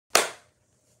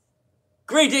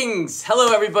Greetings!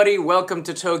 Hello everybody, welcome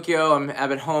to Tokyo. I'm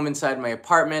at home inside my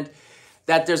apartment.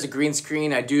 There's a green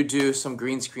screen. I do some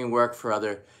green screen work for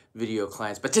other video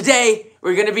clients. But today,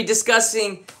 we're going to be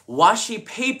discussing washi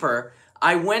paper.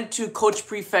 I went to Kochi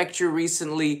Prefecture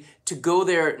recently to go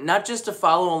there, not just to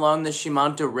follow along the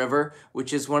Shimanto River,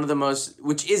 which is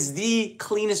the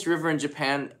cleanest river in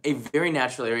Japan, a very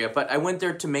natural area, but I went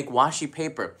there to make washi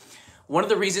paper. One of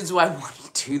the reasons why I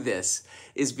want to do this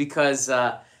is because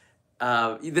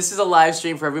this is a live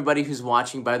stream for everybody who's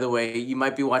watching, by the way. You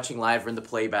might be watching live or in the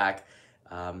playback.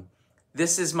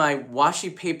 This is my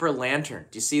washi paper lantern.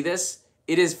 Do you see this?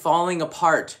 It is falling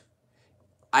apart.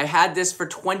 I had this for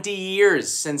 20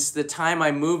 years since the time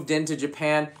I moved into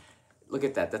Japan. Look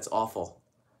at that. That's awful.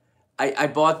 I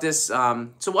bought this. So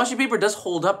washi paper does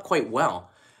hold up quite well.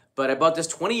 But I bought this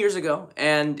 20 years ago.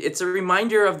 And it's a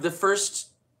reminder of the first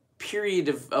period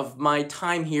of my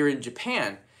time here in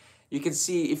Japan. You can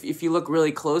see, if you look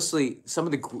really closely, some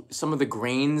of the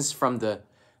grains from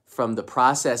the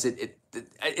process.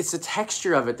 It's the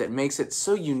texture of it that makes it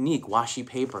so unique, washi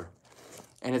paper,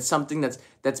 and it's something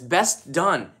that's best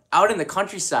done out in the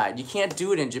countryside. You can't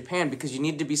do it in Japan because you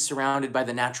need to be surrounded by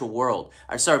the natural world.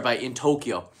 In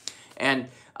Tokyo, and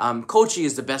Kochi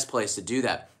is the best place to do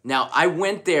that. Now I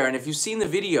went there, and if you've seen the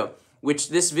video, which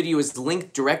this video is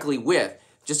linked directly with.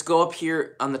 Just go up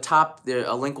here on the top, there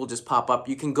a link will just pop up.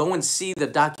 You can go and see the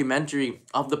documentary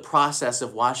of the process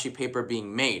of washi paper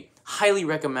being made. Highly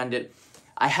recommend it.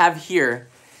 I have here,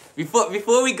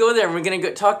 before we go there, we're going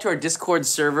to talk to our Discord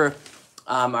server,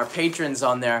 our patrons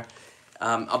on there,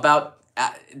 about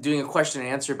doing a question and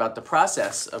answer about the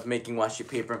process of making washi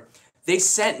paper. They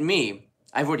sent me,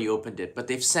 I've already opened it, but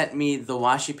they've sent me the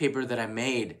washi paper that I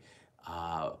made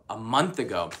a month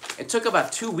ago. It took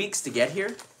about 2 weeks to get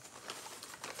here.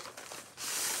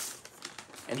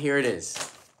 And here it is,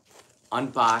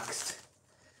 unboxed,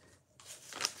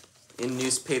 in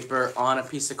newspaper, on a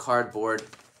piece of cardboard.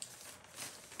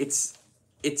 It's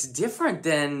different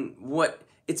than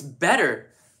it's better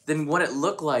than what it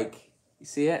looked like. You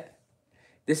see it?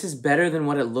 This is better than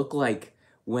what it looked like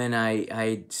when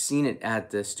I'd seen it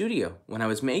at the studio, when I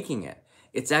was making it.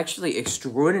 It's actually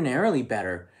extraordinarily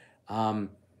better.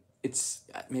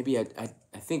 Maybe I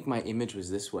think my image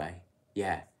was this way.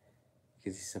 Yeah.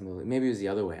 Maybe it was the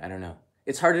other way. I don't know.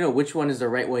 It's hard to know which one is the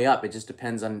right way up. It just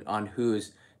depends on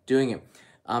who's doing it.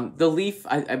 The leaf,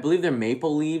 I believe they're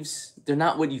maple leaves. They're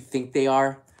not what you think they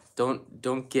are.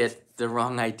 Don't get the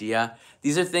wrong idea.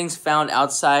 These are things found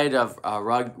outside of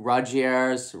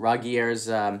Ragier's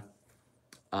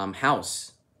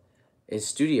house, his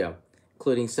studio,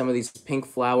 including some of these pink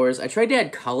flowers. I tried to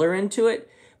add color into it,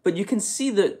 but you can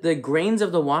see the grains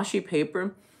of the washi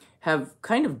paper have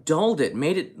kind of dulled it,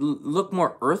 made it look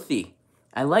more earthy.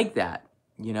 I like that,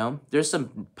 you know? There's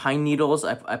some pine needles.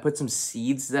 I put some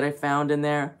seeds that I found in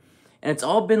there. And it's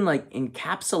all been like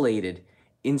encapsulated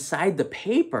inside the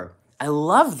paper. I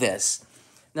love this.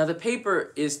 Now the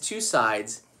paper is two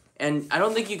sides, and I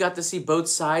don't think you got to see both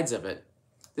sides of it.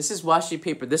 This is washi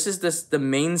paper. This is the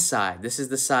main side. This is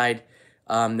the side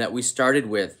that we started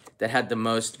with that had the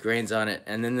most grains on it.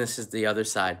 And then this is the other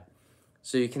side.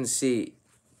 So you can see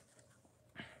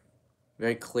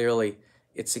very clearly,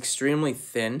 it's extremely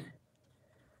thin,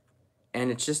 and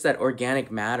it's just that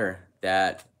organic matter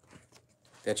that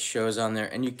shows on there.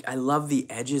 And I love the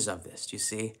edges of this. Do you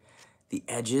see the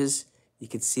edges? You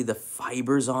can see the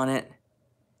fibers on it.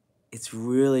 It's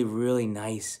really, really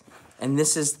nice. And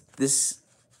this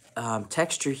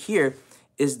texture here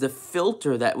is the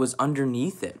filter that was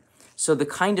underneath it. So the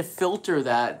kind of filter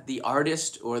that the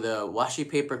artist or the washi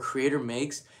paper creator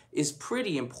makes is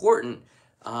pretty important.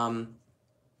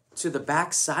 To the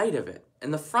back side of it.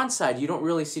 And the front side, you don't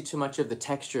really see too much of the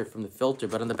texture from the filter,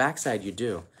 but on the back side you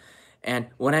do. And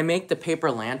when I make the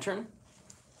paper lantern,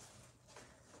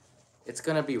 it's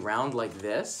gonna be round like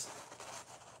this.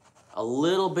 A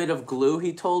little bit of glue,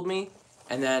 he told me,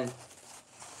 and then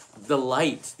the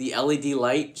light, the LED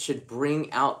light, should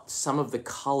bring out some of the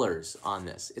colors on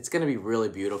this. It's gonna be really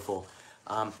beautiful.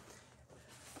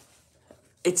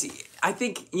 I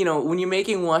think, you know, when you're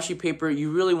making washi paper,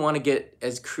 you really want to get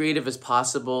as creative as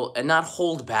possible and not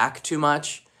hold back too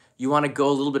much. You want to go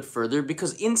a little bit further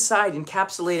because inside,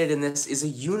 encapsulated in this, is a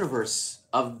universe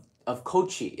of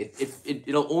Kochi.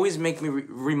 It'll always make me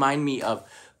remind me of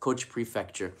Kochi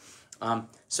Prefecture.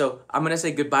 So I'm going to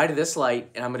say goodbye to this light,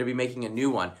 and I'm going to be making a new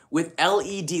one with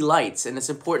LED lights. And it's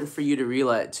important for you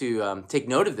to take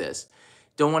note of this.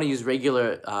 Don't want to use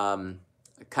regular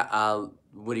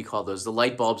what do you call those? The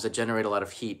light bulbs that generate a lot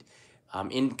of heat.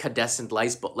 Incandescent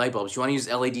light bulbs. You want to use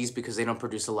LEDs because they don't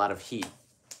produce a lot of heat.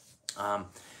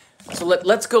 So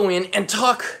let's go in and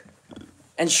talk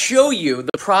and show you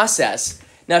the process.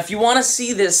 Now, if you want to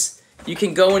see this, you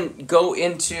can go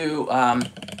into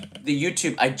the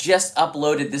YouTube. I just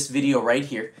uploaded this video right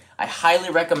here. I highly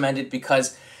recommend it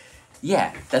because,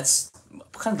 yeah, that's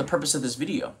kind of the purpose of this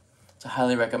video. To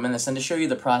highly recommend this and to show you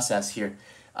the process here.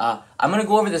 I'm going to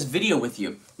go over this video with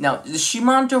you. Now, the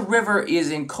Shimanto River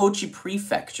is in Kochi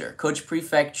Prefecture. Kochi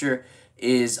Prefecture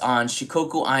is on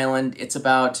Shikoku Island. It's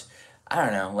about, I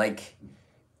don't know, like,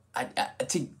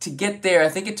 to get there, I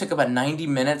think it took about 90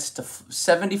 minutes to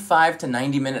 75 to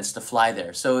 90 minutes to fly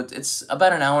there. So it's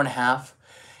about an hour and a half.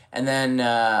 And then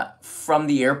from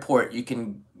the airport, you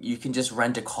can just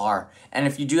rent a car. And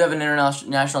if you do have an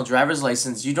international driver's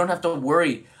license, you don't have to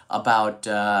worry about,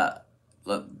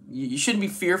 you shouldn't be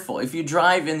fearful. If you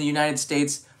drive in the United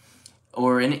States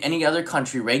or in any other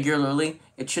country regularly,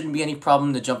 it shouldn't be any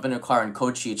problem to jump in a car in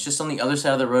Kochi. It's just on the other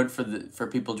side of the road for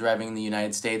people driving in the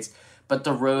United States. But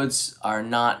the roads are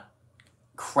not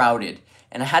crowded.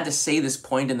 And I had to say this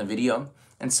point in the video,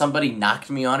 and somebody knocked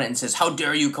me on it and says, "How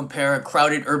dare you compare a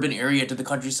crowded urban area to the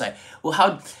countryside?"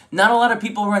 Well, not a lot of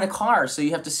people rent a car, so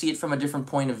you have to see it from a different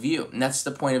point of view. And that's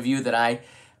the point of view that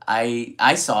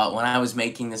I saw it when I was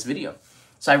making this video.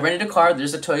 So I rented a car.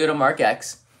 There's a Toyota Mark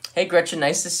X. Hey, Gretchen,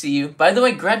 nice to see you. By the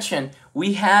way, Gretchen,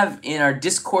 we have in our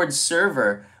Discord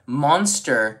server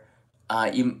monster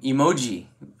emoji,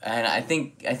 and I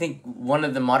think one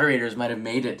of the moderators might have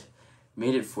made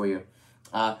it for you.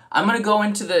 I'm gonna go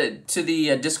into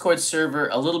the Discord server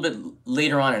a little bit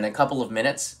later on in a couple of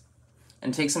minutes,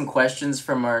 and take some questions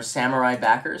from our samurai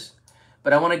backers.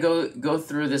 But I want to go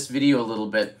through this video a little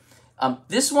bit.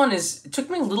 This one it took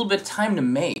me a little bit of time to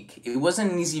make. It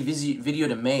wasn't an easy video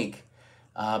to make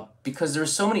because there are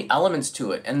so many elements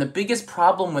to it, and the biggest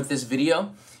problem with this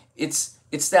video, it's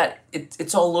that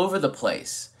it's all over the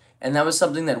place. And that was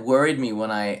something that worried me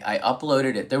when I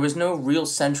uploaded it. There was no real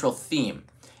central theme.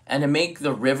 And to make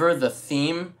the river the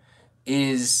theme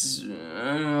is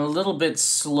a little bit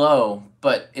slow,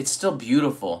 but it's still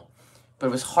beautiful. But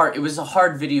it was hard. It was a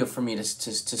hard video for me to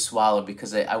swallow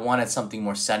because I wanted something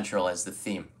more central as the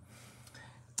theme.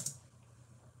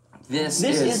 This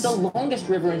is the longest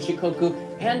river in Shikoku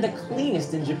and the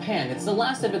cleanest in Japan. It's the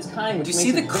last of its kind, which makes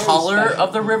it very special. Do you see the color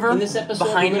of the river behind me? In this episode,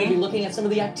 we're going to be looking at some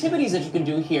of the activities that you can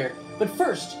do here. But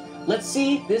first, let's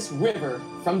see this river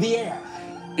from the air.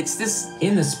 It's this...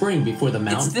 In the spring before the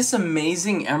mountain. It's this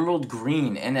amazing emerald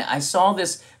green. And I saw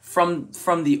this from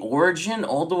the origin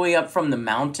all the way up from the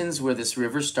mountains where this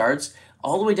river starts,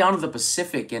 all the way down to the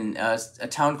Pacific in a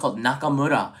town called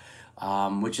Nakamura.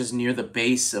 Which is near the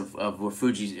base of where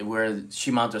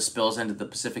Shimanto spills into the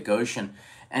Pacific Ocean.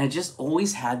 And it just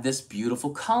always had this beautiful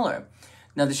color.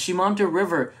 Now, the Shimanto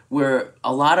River, where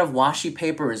a lot of washi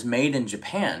paper is made in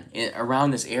Japan, around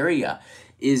this area,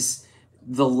 is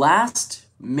the last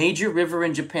major river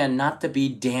in Japan not to be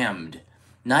dammed.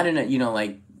 Not in a,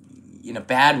 in a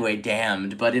bad way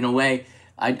dammed, but in a way,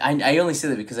 I only say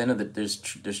that because I know that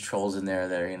there's trolls in there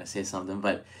that are going to say something,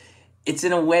 but it's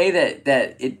in a way that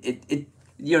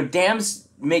dams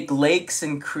make lakes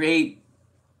and create,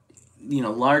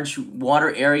 large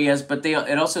water areas, but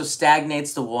it also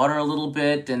stagnates the water a little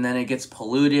bit, and then it gets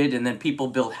polluted, and then people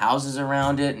build houses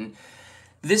around it, and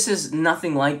this is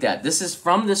nothing like that. This is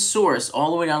from the source all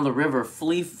the way down the river,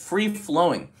 free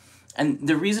flowing. And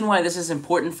the reason why this is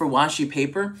important for washi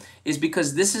paper is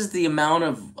because this is the amount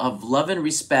of love and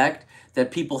respect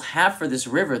that people have for this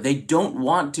river. They don't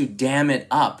want to dam it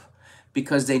up,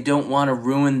 because they don't want to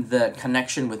ruin the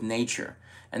connection with nature.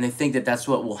 And they think that that's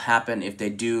what will happen if they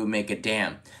do make a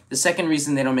dam. The second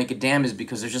reason they don't make a dam is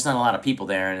because there's just not a lot of people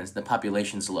there and the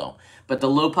population's low. But the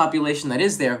low population that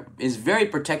is there is very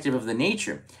protective of the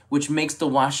nature, which makes the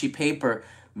washi paper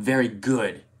very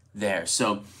good there.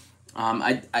 So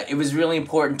it was really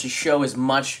important to show as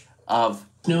much of...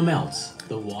 Snow melts.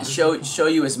 The water show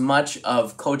you as much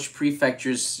of Kochi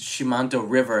Prefecture's Shimanto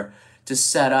River to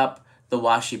set up the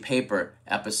washi paper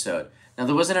episode. Now,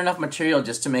 there wasn't enough material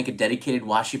just to make a dedicated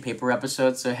washi paper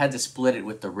episode, so I had to split it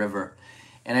with the river.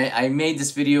 And I made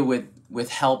this video with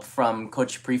help from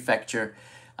Kochi Prefecture,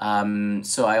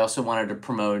 so I also wanted to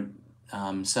promote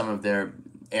some of their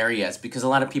areas, because a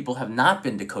lot of people have not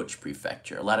been to Kochi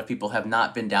Prefecture. A lot of people have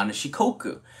not been down to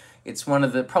Shikoku. It's one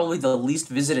of probably the least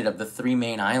visited of the 3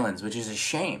 main islands, which is a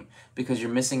shame, because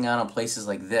you're missing out on places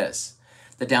like this.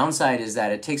 The downside is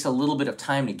that it takes a little bit of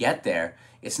time to get there.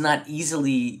 It's not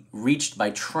easily reached by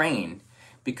train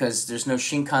because there's no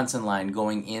Shinkansen line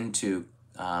going into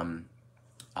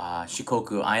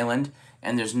Shikoku Island,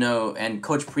 and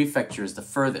Kochi Prefecture is the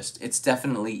furthest. It's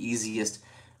definitely easiest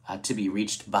to be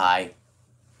reached by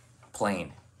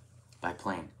plane.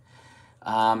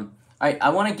 All right, I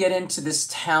want to get into this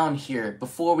town here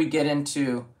before we get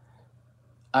into.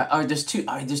 There's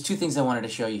two things I wanted to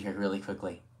show you here really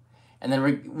quickly, and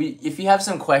then if you have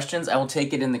some questions, I will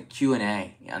take it in the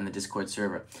Q&A on the Discord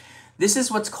server. This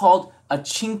is what's called a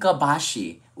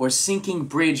chinkabashi, or sinking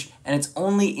bridge, and it's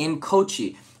only in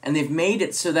Kochi, and they've made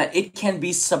it so that it can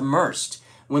be submersed.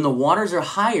 When the waters are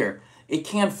higher, it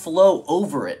can't flow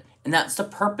over it, and that's the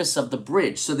purpose of the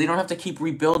bridge, so they don't have to keep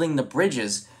rebuilding the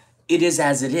bridges. It is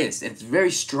as it is. It's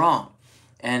very strong.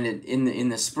 And in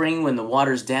the spring, when the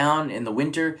water's down, in the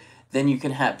winter, then you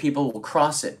can have people will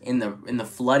cross it. In the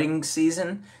flooding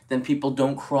season, then people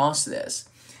don't cross this.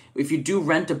 If you do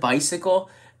rent a bicycle,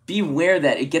 beware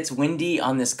that it gets windy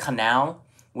on this canal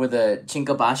where the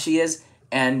Chinkabashi is.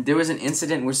 And there was an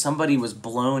incident where somebody was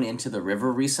blown into the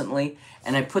river recently.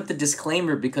 And I put the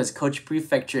disclaimer because Kochi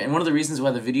Prefecture, and one of the reasons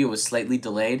why the video was slightly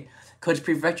delayed, Kochi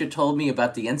Prefecture told me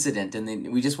about the incident,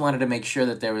 and we just wanted to make sure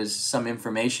that there was some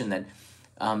information that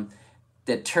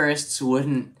that tourists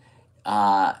wouldn't,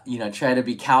 try to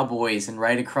be cowboys and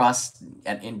ride across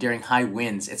during high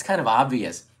winds. It's kind of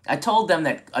obvious. I told them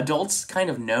that adults kind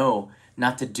of know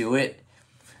not to do it,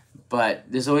 but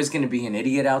there's always going to be an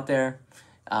idiot out there.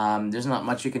 There's not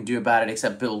much you can do about it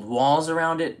except build walls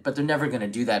around it, but they're never going to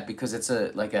do that because it's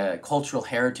a cultural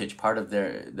heritage, part of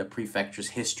the prefecture's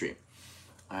history.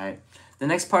 All right. The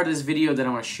next part of this video that I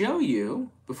want to show you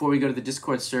before we go to the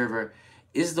Discord server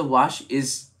is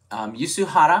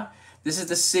Yasuhara. This is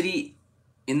the city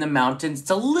in the mountains.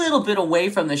 It's a little bit away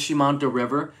from the Shimanto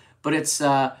River, but it's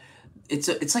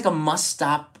like a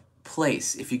must-stop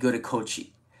place if you go to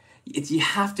Kochi. You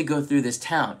have to go through this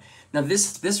town. Now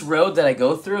this road that I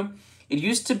go through, it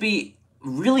used to be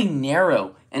really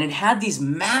narrow, and it had these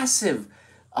massive,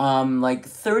 like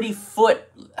 30-foot,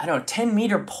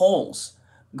 10-meter poles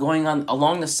going on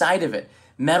along the side of it,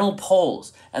 metal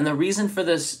poles. And the reason for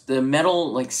this, the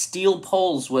metal, like steel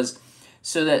poles, was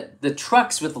so that the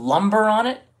trucks with lumber on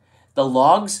it, the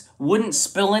logs, wouldn't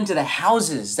spill into the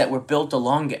houses that were built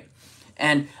along it.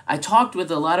 And I talked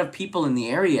with a lot of people in the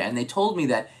area, and they told me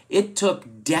that it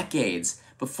took decades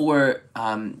before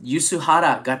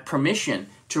Yasuhara got permission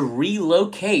to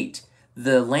relocate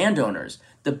the landowners.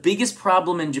 The biggest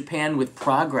problem in Japan with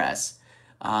progress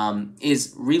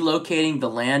is relocating the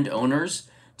landowners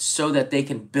so that they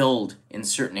can build in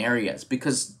certain areas,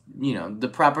 because the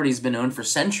property's been owned for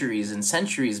centuries and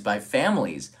centuries by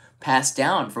families passed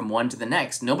down from one to the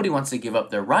next. Nobody wants to give up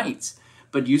their rights,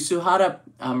 but Yasuhara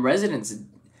residents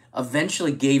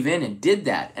eventually gave in and did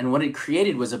that, and what it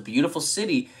created was a beautiful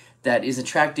city that is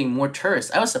attracting more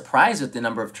tourists. I was surprised at the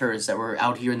number of tourists that were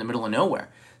out here in the middle of nowhere.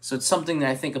 So it's something that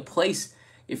I think a place,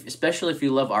 especially if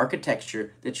you love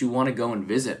architecture, that you want to go and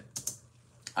visit.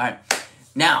 All right,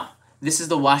 now this is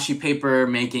the washi paper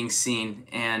making scene,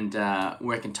 and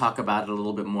where I can talk about it a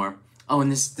little bit more. Oh,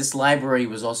 and this library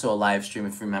was also a live stream,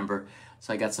 if you remember.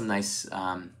 So I got some nice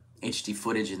HD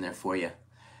footage in there for you.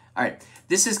 All right,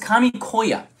 this is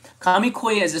Kamikoya.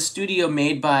 Kamikoya is a studio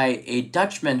made by a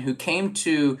Dutchman who came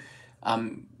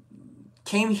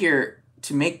here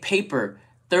to make paper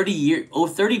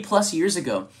 30 plus years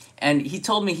ago, and he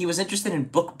told me he was interested in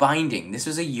book binding. This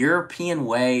was a European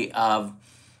way of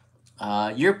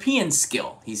European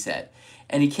skill, he said,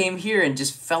 and he came here and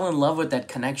just fell in love with that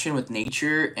connection with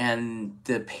nature and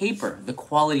the paper, the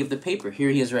quality of the paper. Here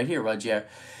he is, right here, Ragier.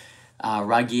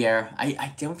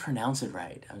 I don't pronounce it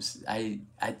right. I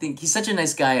think he's such a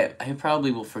nice guy. He probably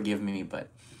will forgive me, but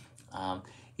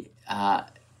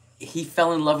he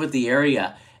fell in love with the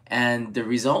area, and the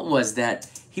result was that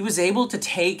he was able to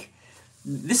take.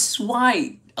 This is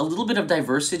why a little bit of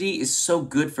diversity is so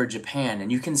good for Japan,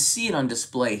 and you can see it on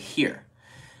display here.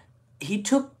 He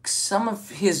took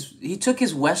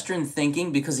his Western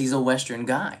thinking, because he's a Western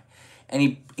guy,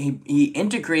 and he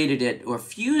integrated it or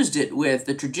fused it with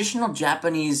the traditional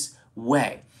Japanese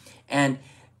way. And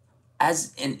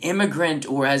as an immigrant,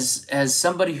 or as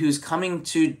somebody who's coming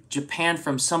to Japan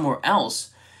from somewhere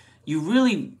else,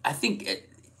 I think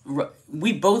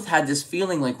we both had this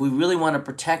feeling like we really want to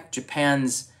protect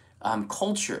Japan's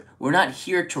culture. We're not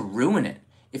here to ruin it.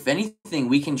 If anything,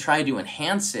 we can try to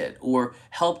enhance it or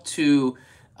help to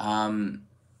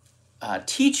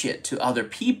teach it to other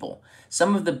people.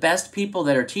 Some of the best people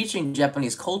that are teaching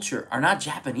Japanese culture are not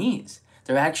Japanese.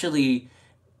 They're actually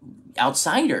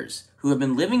outsiders who have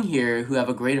been living here, who have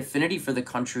a great affinity for the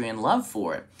country and love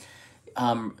for it.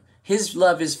 His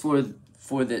love is for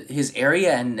his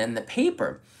area and the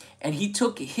paper. And he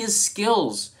took his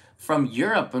skills from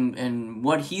Europe and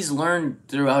what he's learned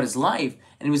throughout his life,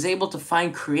 and he was able to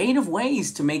find creative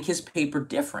ways to make his paper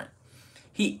different.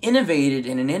 he innovated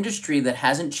in an industry that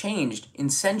hasn't changed in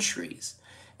centuries.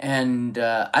 And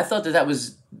I thought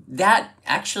that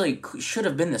actually should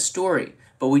have been the story,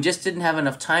 but we just didn't have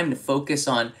enough time to focus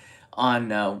on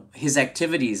his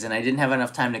activities, and I didn't have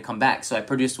enough time to come back, so I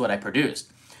produced what I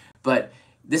produced. But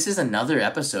this is another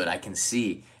episode I can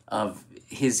see of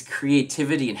his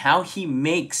creativity and how he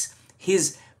makes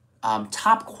his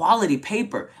top quality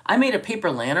paper. I made a paper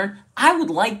lantern. I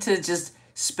would like to just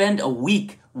spend a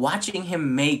week watching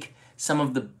him make some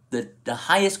of the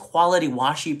highest quality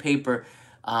washi paper,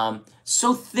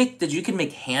 so thick that you can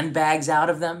make handbags out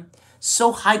of them,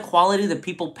 so high quality that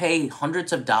people pay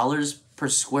hundreds of dollars per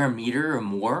square meter or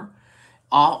more,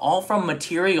 all from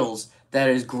materials that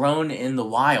is grown in the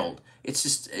wild. It's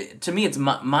just, to me, it's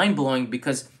mind-blowing,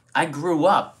 because I grew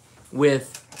up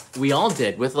we all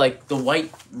did, with like the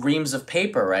white reams of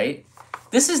paper, right?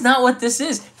 This is not what this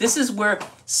is. This is where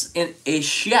a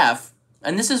chef,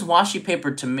 and this is washi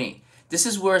paper to me, this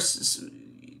is where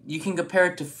you can compare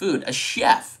it to food. A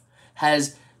chef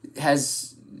has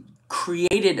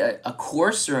created a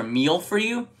course or a meal for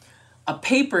you. A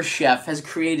paper chef has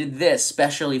created this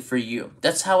specially for you.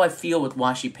 That's how I feel with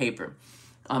washi paper.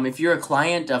 If you're a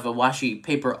client of a washi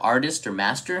paper artist or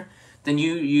master, then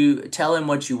you tell them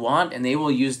what you want, and they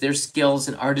will use their skills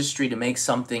and artistry to make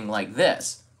something like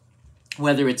this.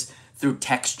 Whether it's through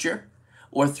texture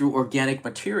or through organic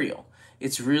material.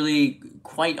 It's really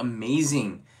quite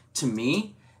amazing to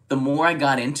me. The more I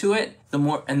got into it, the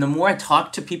more I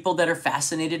talked to people that are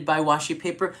fascinated by washi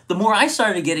paper, the more I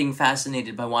started getting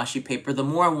fascinated by washi paper, the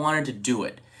more I wanted to do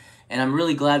it. And I'm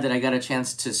really glad that I got a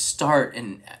chance to start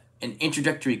an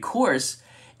introductory course,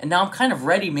 and now I'm kind of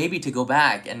ready maybe to go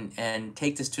back and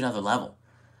take this to another level.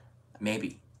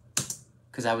 Maybe.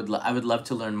 Because I would love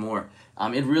to learn more.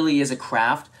 It really is a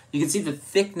craft. You can see the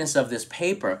thickness of this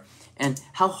paper and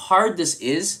how hard this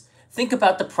is. Think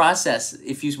about the process,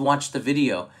 if you watch the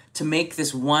video, to make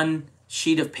this one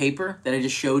sheet of paper that I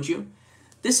just showed you.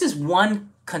 This is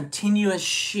one continuous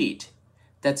sheet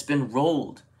that's been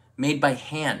rolled, made by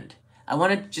hand. I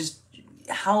want to just,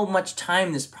 how much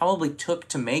time this probably took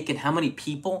to make, and how many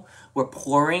people were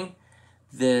pouring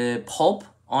the pulp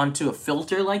onto a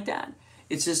filter like that.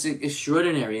 It's just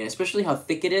extraordinary, and especially how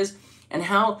thick it is, and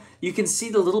how you can see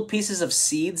the little pieces of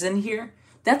seeds in here.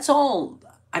 That's all,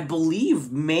 I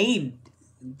believe, made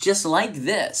just like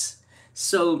this.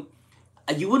 So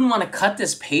you wouldn't want to cut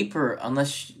this paper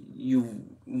unless you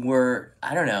were,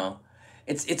 I don't know.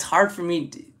 It's hard for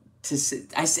me to see.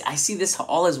 I see this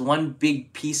all as one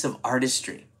big piece of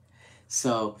artistry.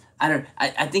 So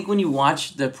I think when you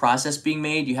watch the process being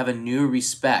made, you have a new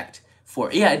respect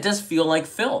for, yeah, it does feel like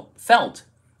felt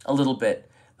a little bit.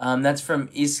 That's from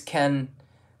Iskan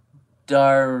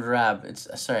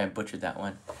Darab. Sorry, I butchered that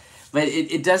one. But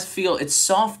it does feel, it's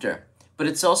softer, but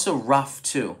it's also rough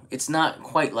too. It's not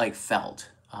quite like felt.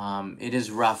 It is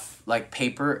rough, like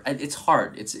paper. It's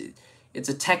hard. It's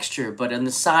a texture, but on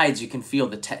the sides you can feel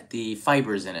the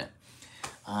fibers in it.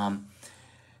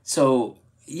 So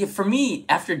yeah, for me,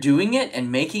 after doing it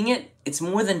and making it, it's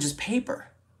more than just paper.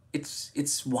 It's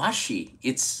washi.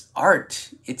 It's art.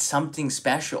 It's something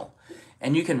special,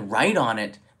 and you can write on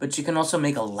it, but you can also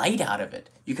make a light out of it.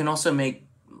 You can also make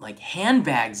like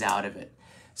handbags out of it.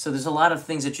 So there's a lot of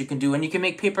things that you can do, and you can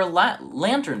make paper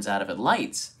lanterns out of it,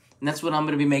 lights. And that's what I'm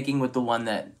going to be making with the one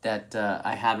that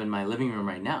I have in my living room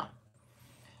right now.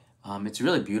 It's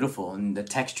really beautiful, and the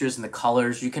textures and the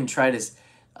colors. You can try to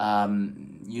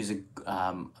use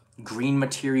a green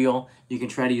material. You can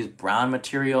try to use brown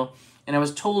material. And I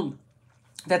was told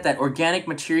that organic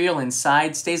material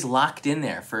inside stays locked in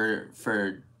there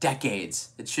for decades.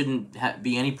 It shouldn't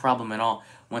be any problem at all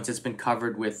once it's been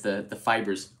covered with the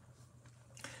fibers.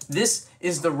 This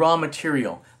is the raw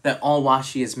material that all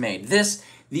washi is made.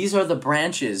 These are the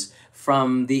branches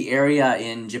from the area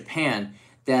in Japan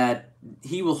that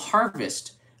he will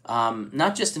harvest,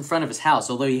 not just in front of his house,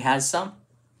 although he has some,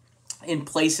 in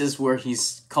places where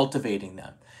he's cultivating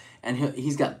them. And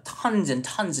he's got tons and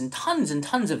tons and tons and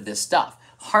tons of this stuff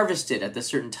harvested at a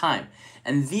certain time.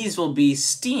 And these will be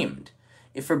steamed.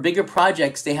 If for bigger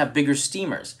projects, they have bigger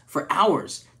steamers for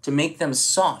hours to make them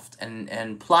soft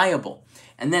and pliable.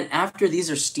 And then after these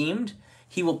are steamed,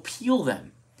 he will peel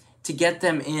them to get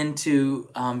them into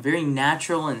very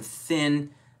natural and thin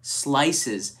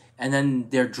slices, and then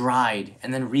they're dried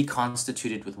and then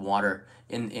reconstituted with water,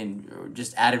 in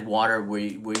just added water where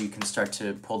you can start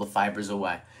to pull the fibers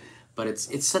away. But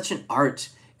it's such an art,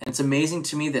 and it's amazing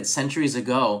to me that centuries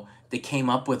ago they came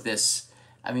up with this.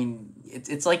 I mean,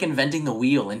 it's like inventing the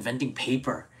wheel, inventing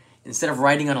paper. Instead of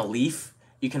writing on a leaf,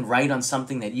 you can write on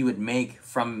something that you would make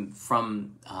from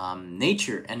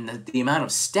nature, and the amount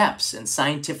of steps and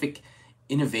scientific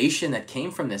innovation that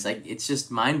came from this, like, it's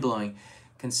just mind-blowing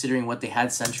considering what they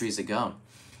had centuries ago.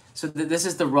 So this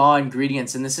is the raw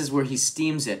ingredients, and this is where he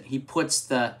steams it. He puts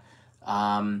the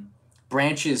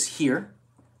branches here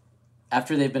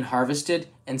after they've been harvested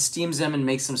and steams them and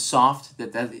makes them soft.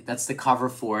 That's the cover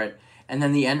for it. And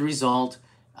then the end result,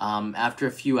 after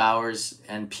a few hours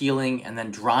and peeling and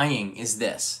then drying, is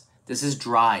this. This is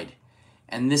dried.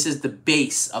 And this is the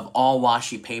base of all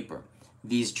washi paper,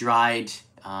 these dried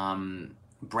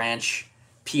branch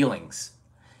peelings.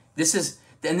 This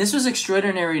was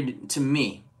extraordinary to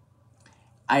me.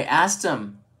 I asked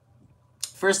him,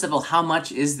 first of all, how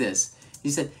much is this? He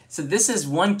said, so this is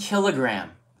 1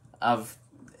 kilogram of,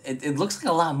 it looks like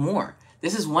a lot more.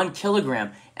 This is 1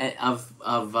 kilogram of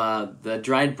the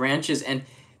dried branches. And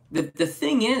the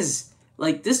thing is,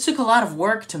 like, this took a lot of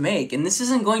work to make, and this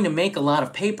isn't going to make a lot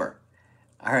of paper.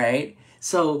 All right?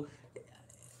 So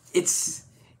it's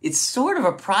sort of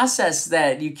a process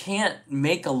that you can't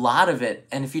make a lot of it.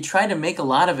 And if you try to make a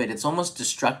lot of it, it's almost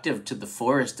destructive to the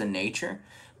forest and nature.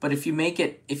 But if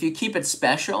you keep it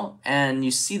special and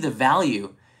you see the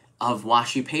value of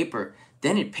washi paper,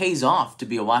 then it pays off to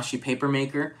be a washi paper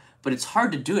maker. But it's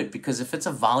hard to do it because if it's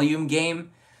a volume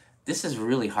game, this is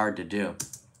really hard to do.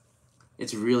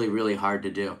 It's really, really hard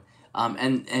to do.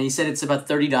 And he said it's about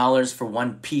 $30 for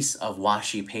 1 piece of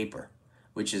washi paper,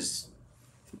 which is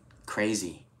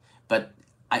crazy. But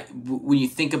when you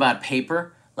think about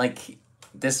paper, like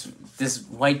this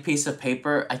white piece of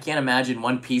paper, I can't imagine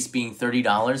 1 piece being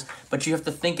 $30, but you have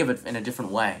to think of it in a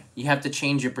different way. You have to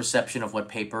change your perception of what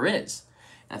paper is.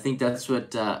 I think that's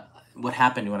what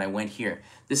happened when I went here.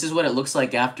 This is what it looks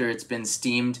like after it's been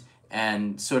steamed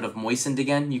and sort of moistened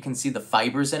again. You can see the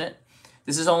fibers in it.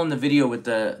 This is all in the video with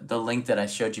the link that I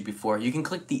showed you before. You can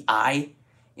click the I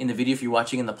in the video if you're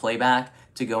watching in the playback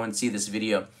to go and see this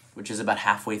video, which is about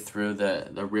halfway through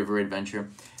the river adventure.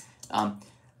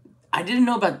 I didn't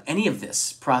know about any of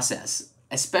this process,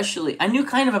 especially, I knew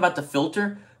kind of about the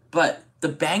filter, but the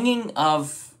banging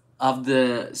of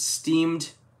the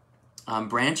steamed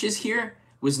branches here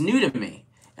was new to me.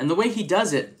 And the way he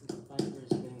does it,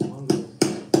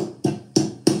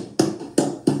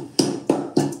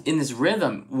 in this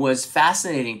rhythm, was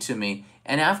fascinating to me.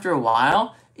 And after a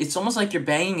while, it's almost like you're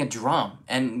banging a drum.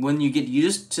 And when you get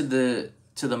used to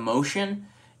the motion,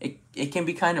 it can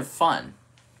be kind of fun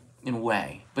in a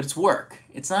way. But it's work.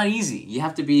 It's not easy. You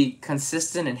have to be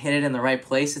consistent and hit it in the right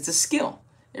place. It's a skill.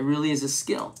 It really is a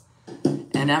skill.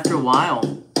 And after a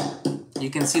while,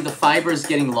 you can see the fibers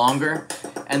getting longer,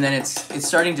 and then it's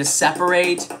starting to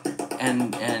separate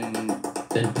and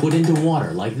then put into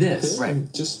water like this. Right.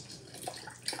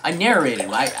 I narrated.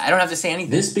 I don't have to say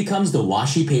anything. This becomes the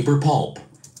washi paper pulp.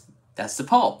 That's the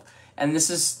pulp. And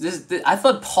I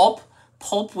thought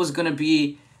pulp was going to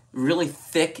be really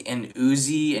thick and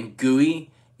oozy and gooey.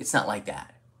 It's not like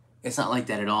that. It's not like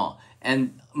that at all.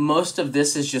 And most of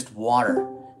this is just water,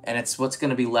 and it's what's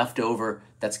going to be left over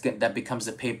that becomes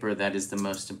the paper that is the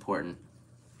most important.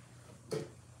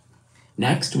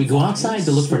 Next, we go outside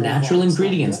to look for natural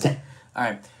ingredients. All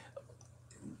right.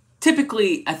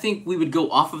 Typically, I think we would go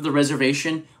off of the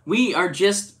reservation.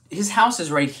 His house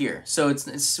is right here. So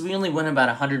we only went about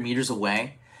 100 meters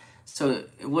away. So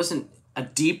it wasn't a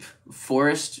deep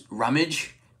forest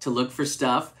rummage to look for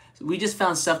stuff. We just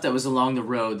found stuff that was along the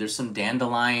road. There's some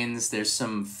dandelions, there's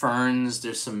some ferns,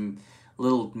 there's some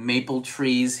little maple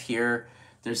trees here.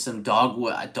 There's some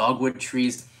dogwood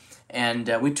trees.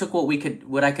 And we took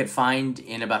what I could find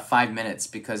in about 5 minutes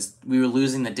because we were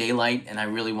losing the daylight and I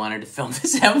really wanted to film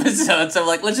this episode. So I'm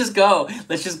like, let's just go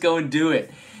and do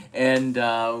it. And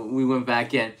we went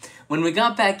back in. When we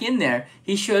got back in there,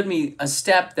 he showed me a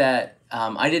step that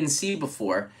I didn't see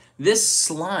before. This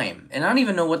slime, and I don't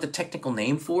even know what the technical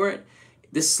name for it.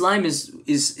 This slime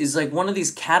is like one of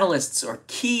these catalysts or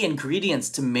key ingredients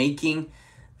to making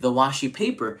the washi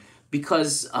paper,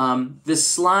 because this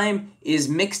slime is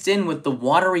mixed in with the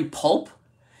watery pulp,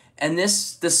 and the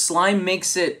slime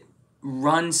makes it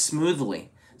run smoothly.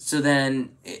 So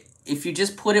then if you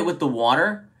just put it with the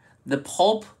water, the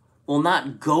pulp will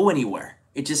not go anywhere.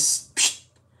 It just,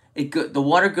 the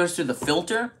water goes through the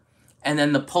filter, and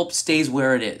then the pulp stays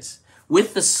where it is.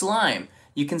 With the slime,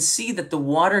 you can see that the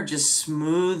water just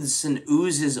smooths and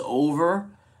oozes over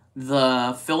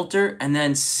the filter and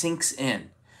then sinks in.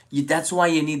 That's why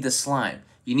you need the slime.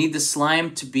 You need the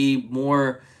slime to be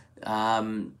more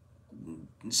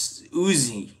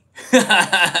oozy.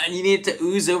 You need it to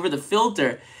ooze over the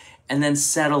filter and then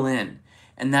settle in.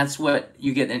 And that's what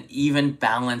you get, an even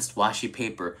balanced washi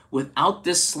paper. Without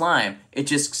this slime, it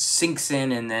just sinks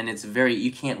in and then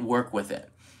you can't work with it.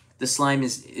 The slime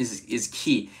is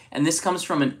key. And this comes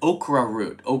from an okra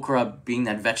root. Okra being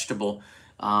that vegetable,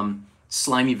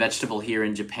 slimy vegetable here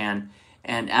in Japan.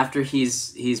 And after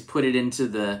he's put it into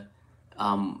the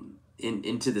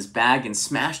into this bag and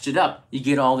smashed it up, you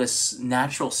get all this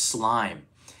natural slime.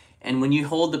 And when you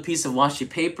hold the piece of washi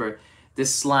paper,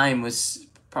 this slime was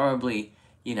probably,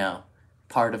 you know,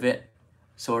 part of it,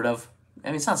 sort of. I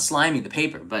mean, it's not slimy, the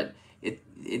paper, but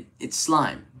it's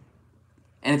slime.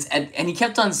 And he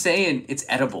kept on saying it's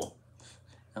edible.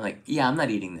 I'm like, yeah, I'm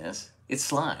not eating this. It's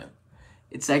slime.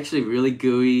 It's actually really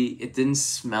gooey. It didn't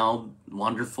smell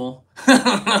wonderful,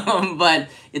 but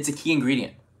it's a key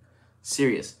ingredient.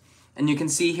 Serious. And you can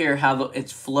see here how it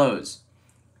flows.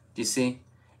 Do you see?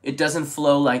 It doesn't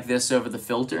flow like this over the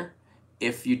filter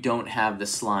if you don't have the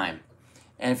slime.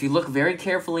 And if you look very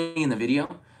carefully in the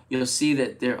video, you'll see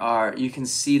that you can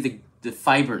see the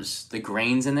fibers, the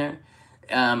grains in there.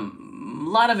 A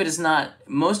lot of it is not,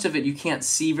 most of it you can't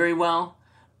see very well,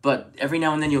 but every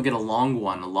now and then you'll get a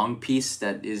long piece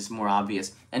that is more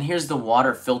obvious. And here's the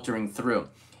water filtering through.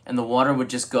 And the water would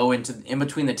just go in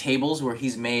between the tables where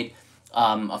he's made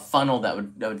a funnel that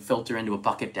would filter into a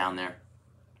bucket down there.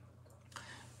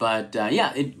 But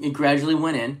yeah, it gradually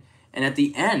went in. And at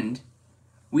the end,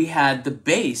 we had the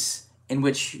base in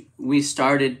which we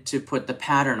started to put the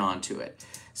pattern onto it.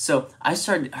 So all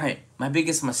right, my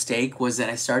biggest mistake was that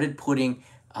I started putting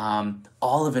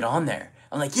all of it on there.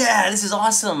 I'm like, yeah, this is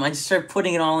awesome. I just started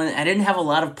putting it all in. I didn't have a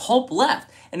lot of pulp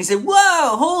left. And he said,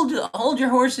 whoa, hold your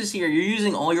horses here. You're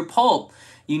using all your pulp.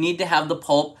 You need to have the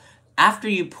pulp. After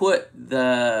you put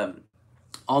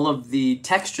all of the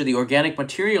texture, the organic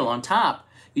material on top,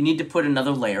 you need to put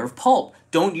another layer of pulp.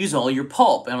 Don't use all your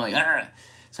pulp. And I'm like, ah.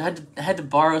 So I had to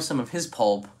borrow some of his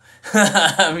pulp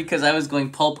because I was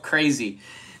going pulp crazy.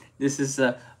 This is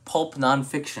pulp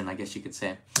nonfiction, I guess you could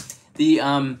say. The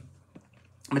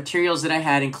materials that I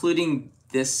had, including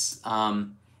this,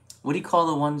 what do you call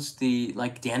the ones,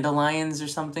 like dandelions or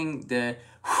something?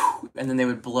 And then they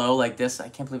would blow like this. I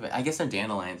can't believe it. I guess they're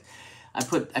dandelions. I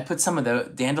put some of the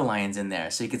dandelions in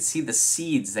there so you could see the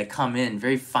seeds that come in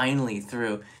very finely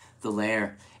through the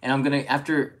layer. And I'm gonna,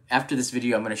 after this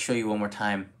video, I'm gonna show you one more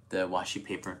time the washi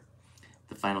paper,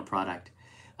 the final product.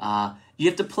 You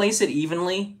have to place it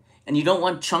evenly, and you don't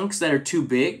want chunks that are too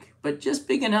big, but just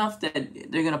big enough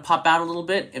that they're gonna pop out a little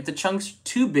bit. If the chunks are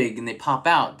too big and they pop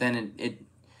out, then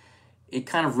it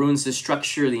kind of ruins the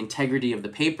structure, the integrity of the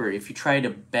paper. If you try to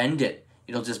bend it,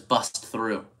 it'll just bust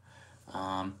through.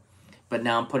 But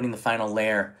now I'm putting the final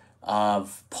layer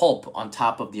of pulp on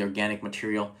top of the organic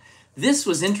material. This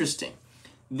was interesting.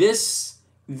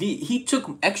 He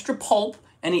took extra pulp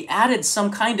and he added some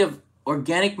kind of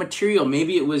organic material.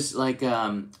 Maybe it was like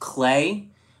clay,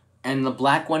 and the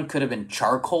black one could have been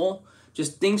charcoal.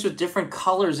 Just things with different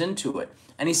colors into it.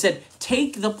 And he said,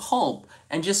 take the pulp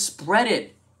and just spread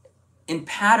it in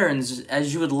patterns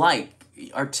as you would like,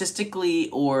 artistically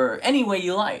or any way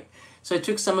you like. So I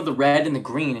took some of the red and the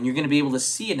green, and you're going to be able to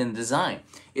see it in the design.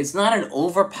 It's not an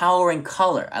overpowering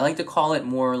color. I like to call it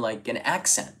more like an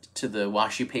accent to the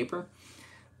washi paper.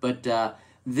 But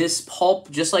this pulp,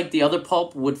 just like the other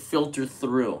pulp, would filter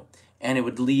through, and it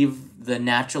would leave the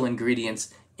natural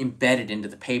ingredients embedded into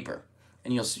the paper.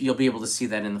 And you'll be able to see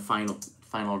that in the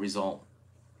final result.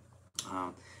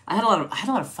 I had a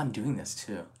lot of fun doing this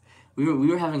too. We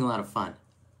were having a lot of fun.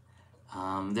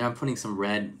 There I'm putting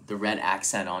the red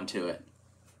accent onto it.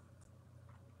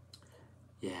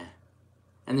 Yeah.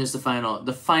 And there's the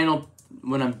final,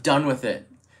 when I'm done with it.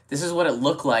 This is what it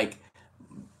looked like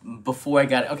before I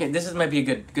got it. Okay, this might be a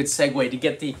good segue to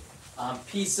get the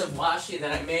piece of washi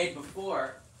that I made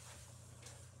before.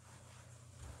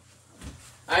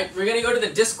 Alright, we're gonna go to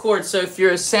the Discord, so if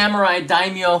you're a samurai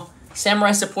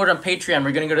supporter on Patreon,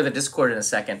 we're gonna go to the Discord in a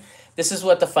second. This is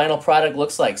what the final product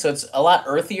looks like. So it's a lot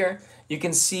earthier. You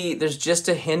can see there's just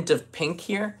a hint of pink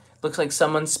here. Looks like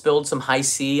someone spilled some high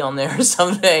C on there or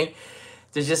something.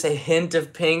 There's just a hint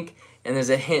of pink, and there's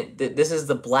a hint that this is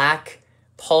the black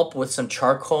pulp with some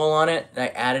charcoal on it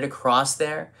that I added across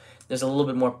there. There's a little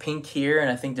bit more pink here,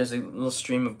 and I think there's a little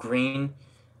stream of green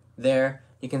there.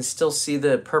 You can still see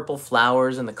the purple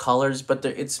flowers and the colors, but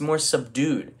it's more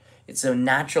subdued. It's a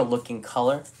natural looking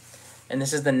color. And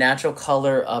this is the natural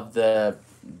color of the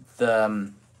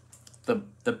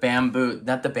bamboo,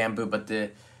 not the bamboo, but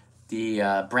the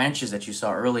branches that you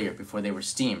saw earlier before they were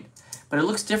steamed. But it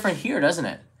looks different here, doesn't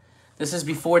it? This is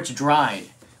before it's dried.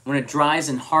 When it dries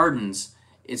and hardens,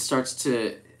 it starts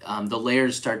to, the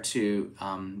layers start to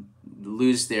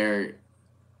lose their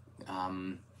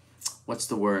what's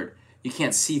the word? You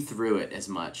can't see through it as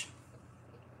much.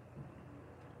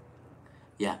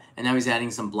 Yeah, and now he's adding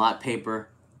some blot paper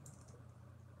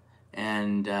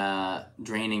and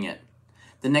draining it.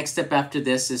 The next step after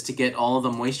this is to get all of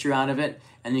the moisture out of it,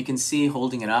 and you can see,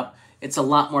 holding it up, it's a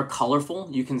lot more colorful.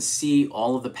 You can see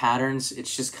all of the patterns.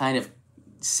 It's just kind of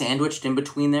sandwiched in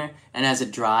between there, and as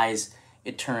it dries,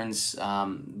 it turns,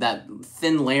 that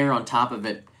thin layer on top of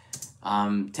it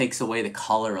takes away the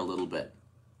color a little bit.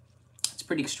 It's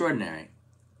pretty extraordinary.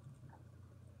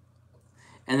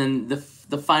 And then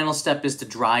the final step is to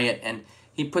dry it, and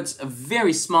he puts a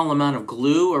very small amount of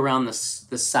glue around the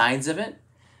sides of it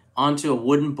onto a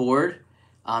wooden board,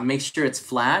 makes sure it's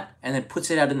flat, and then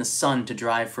puts it out in the sun to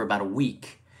dry for about a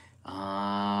week,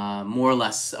 more or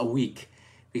less a week,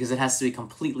 because it has to be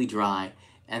completely dry.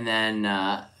 And then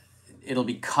it'll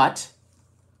be cut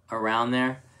around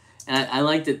there. And I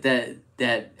liked it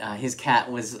that his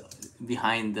cat was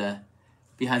behind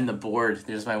the board.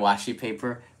 There's my washi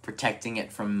paper protecting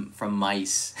it from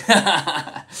mice.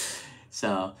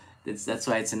 So that's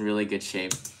why it's in really good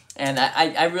shape. And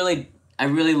I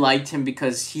really liked him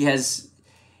because he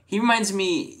reminds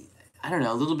me, I don't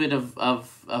know, a little bit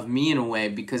of me in a way,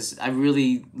 because I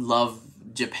really love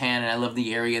Japan and I love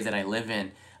the area that I live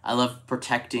in. I love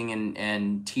protecting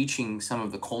and teaching some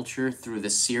of the culture through the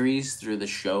series, through the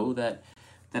show that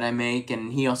I make.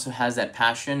 And he also has that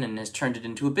passion and has turned it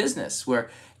into a business where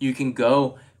you can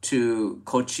go to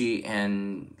Kochi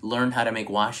and learn how to make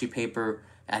washi paper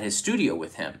at his studio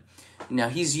with him. Now,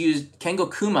 he's used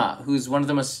Kengo Kuma, who's one of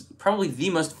the probably the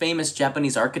most famous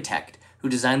Japanese architect who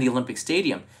designed the Olympic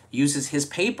Stadium, uses his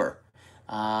paper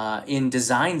in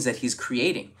designs that he's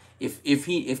creating. If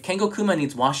Kengo Kuma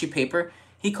needs washi paper,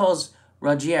 he calls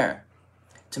Rogier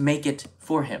to make it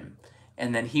for him.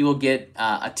 And then he will get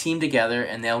a team together,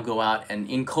 and they'll go out and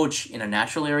in Kochi, in a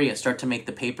natural area, start to make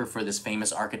the paper for this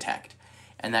famous architect.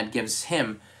 And that gives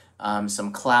him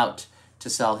some clout to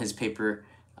sell his paper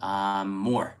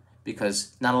more,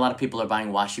 because not a lot of people are buying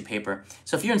washi paper.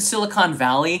 So if you're in Silicon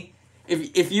Valley,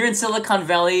 if you're in Silicon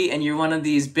Valley and you're one of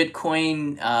these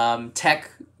Bitcoin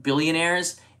tech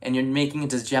billionaires and you're making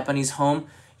it to Japanese home,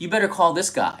 you better call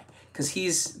this guy, because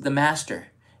he's the master.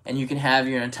 And you can have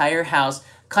your entire house,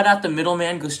 cut out the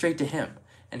middleman, go straight to him,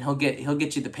 and he'll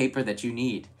get you the paper that you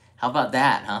need. How about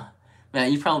that, huh?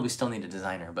 Man, you probably still need a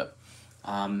designer, but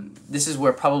this is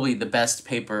where probably the best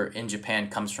paper in Japan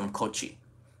comes from, Kochi,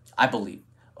 I believe.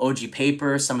 Washi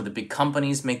Paper, some of the big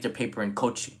companies make their paper in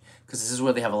Kochi, because this is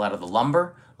where they have a lot of the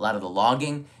lumber, a lot of the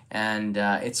logging, and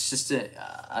it's just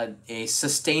a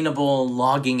sustainable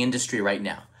logging industry right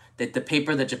now. That the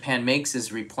paper that Japan makes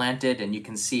is replanted, and you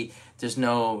can see there's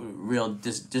no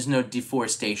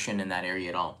deforestation in that area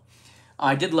at all.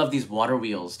 I did love these water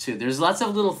wheels too. There's lots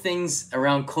of little things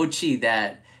around Kochi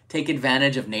that take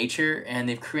advantage of nature, and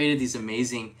they've created these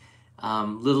amazing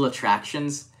little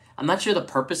attractions. I'm not sure the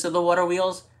purpose of the water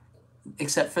wheels,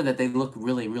 except for that they look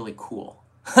really, really cool.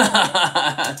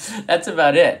 That's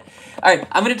about it. All right,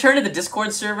 I'm going to turn to the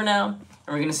Discord server now, and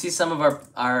we're going to see some of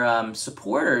our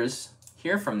supporters,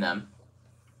 hear from them.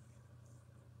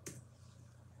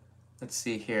 Let's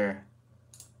see here.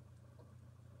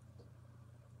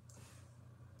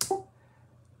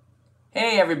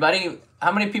 Hey, everybody.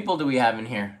 How many people do we have in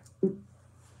here? 1,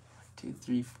 2,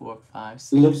 3, 4, 5,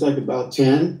 6. It looks like about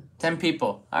 10. 10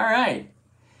 people. All right.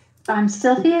 I'm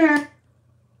still here.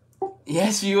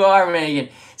 Yes, you are, Megan.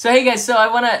 So, hey, guys. So, I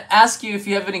want to ask you if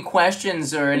you have any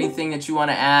questions or anything that you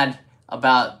want to add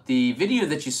about the video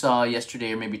that you saw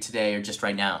yesterday or maybe today or just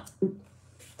right now.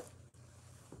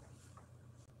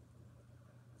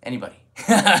 Anybody?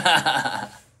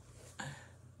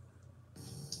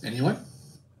 Anyone?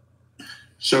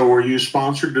 So were you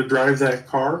sponsored to drive that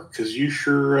car? Because you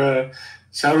sure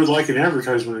sounded like an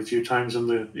advertisement a few times in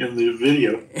the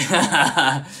video.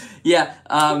 Yeah.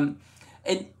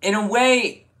 In a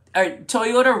way,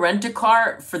 Toyota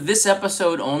Rent-A-Car, for this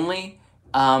episode only,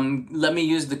 let me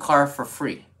use the car for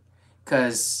free.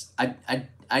 Because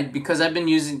because I've been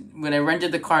using, when I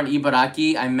rented the car in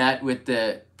Ibaraki, I met with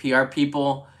the PR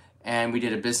people and we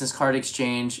did a business card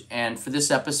exchange, and for this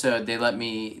episode they let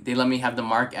me have the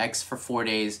Mark X for 4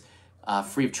 days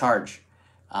free of charge.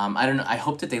 I don't know, I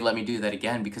hope that they let me do that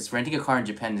again, because renting a car in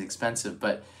Japan is expensive,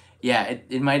 but yeah,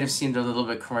 it might have seemed a little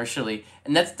bit commercially,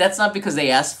 and that's not because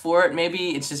they asked for it.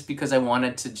 Maybe it's just because I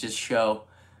wanted to just show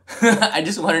I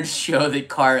just wanted to show the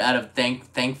car out of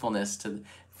thankfulness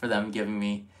for them giving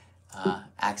me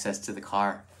access to the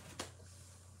car.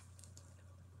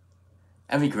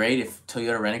 That'd be great if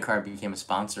Toyota Rent-A-Car became a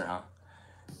sponsor, huh?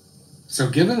 So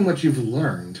given what you've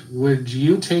learned, would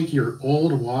you take your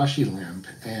old washi lamp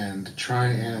and try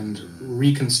and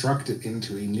reconstruct it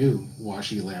into a new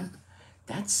washi lamp?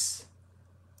 That's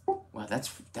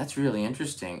really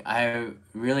interesting. I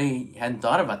really hadn't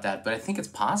thought about that, but I think it's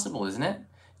possible, isn't it?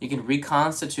 You can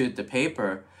reconstitute the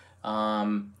paper,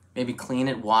 maybe clean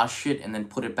it, wash it, and then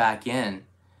put it back in.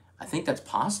 I think that's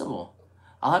possible.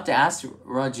 I'll have to ask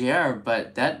Roger,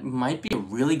 but that might be a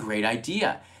really great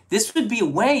idea. This would be a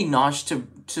way, Nosh,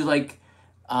 to like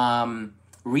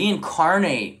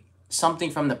reincarnate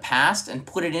something from the past and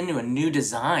put it into a new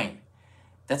design.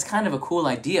 That's kind of a cool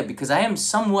idea because I am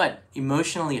somewhat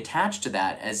emotionally attached to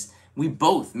that, as we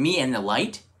both, me and the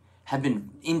light, have been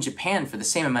in Japan for the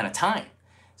same amount of time.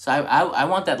 So I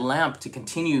want that lamp to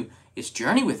continue its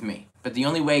journey with me. But the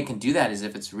only way it can do that is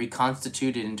if it's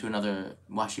reconstituted into another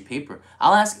washi paper.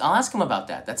 I'll ask him about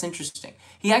that. That's interesting.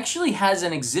 He actually has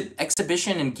an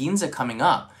exhibition in Ginza coming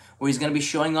up where he's going to be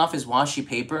showing off his washi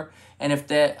paper. And if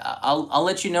that, I'll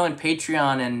let you know in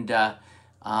Patreon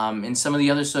and in some of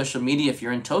the other social media. If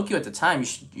you're in Tokyo at the time,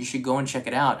 you should go and check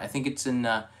it out. I think it's in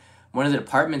one of the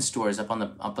department stores up on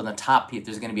the top.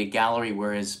 There's going to be a gallery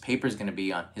where his paper is going to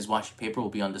be on. His washi paper will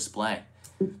be on display.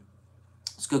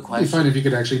 It's a good question. It'd be fun if you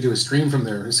could actually do a stream from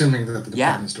there, assuming that the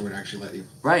department store would actually let you.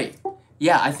 Right.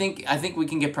 Yeah, I think we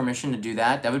can get permission to do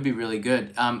that. That would be really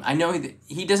good. I know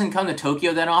he doesn't come to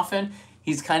Tokyo that often.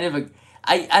 He's kind of a...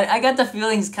 I got the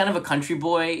feeling he's kind of a country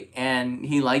boy, and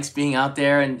he likes being out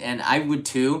there, and I would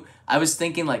too. I was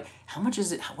thinking, like, how much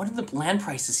is it? What are the land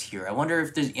prices here? I wonder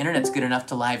if the internet's good enough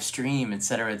to live stream,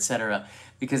 etc., etc.,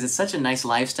 because it's such a nice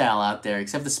lifestyle out there,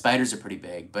 except the spiders are pretty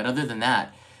big. But other than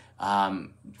that,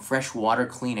 fresh water,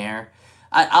 clean air.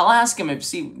 I'll ask him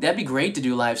that'd be great to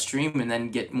do a live stream and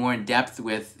then get more in depth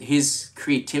with his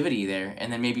creativity there,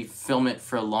 and then maybe film it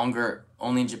for a longer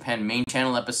Only in Japan main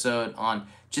channel episode on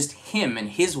just him and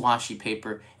his washi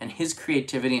paper and his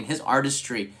creativity and his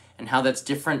artistry and how that's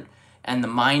different, and the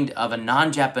mind of a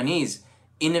non-Japanese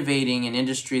innovating an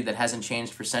industry that hasn't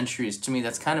changed for centuries. To me,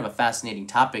 that's kind of a fascinating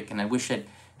topic, and I wish I'd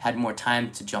had more time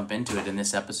to jump into it in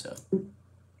this episode.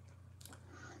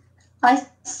 I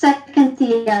second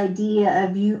the idea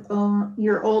of you own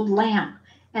your old lamp,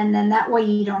 and then that way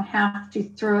you don't have to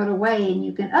throw it away and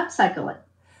you can upcycle it.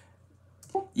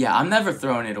 Yeah, I'm never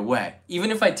throwing it away. Even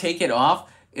if I take it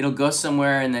off, it'll go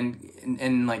somewhere, and then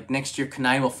and like next year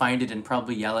Kanai will find it and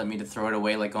probably yell at me to throw it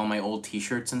away, like all my old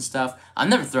t-shirts and stuff. I'm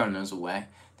never throwing those away.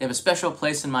 They have a special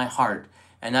place in my heart,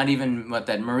 and not even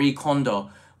that Marie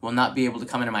Kondo will not be able to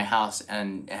come into my house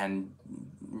and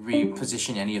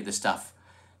reposition any of the stuff.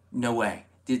 No way.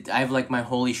 I have like my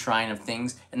holy shrine of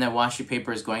things, and that washi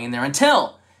paper is going in there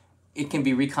until it can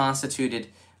be reconstituted.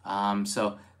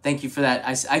 So thank you for that.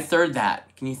 I third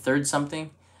that. Can you third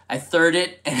something? I third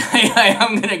it, and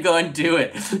I'm going to go and do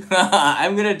it.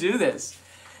 I'm going to do this.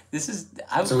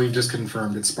 So we've just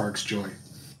confirmed it sparks joy.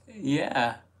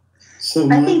 Yeah. So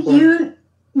I think you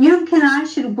and I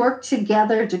should work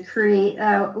together to create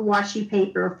a washi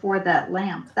paper for that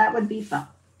lamp. That would be fun.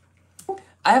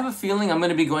 I have a feeling I'm going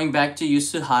to be going back to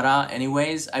Yasuhara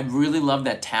anyways. I really love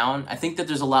that town. I think that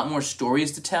there's a lot more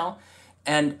stories to tell.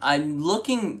 And I've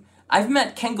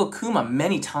met Kengo Kuma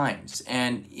many times,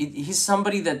 and he's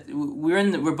somebody that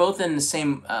we're both in the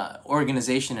same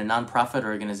organization, a nonprofit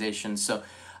organization. So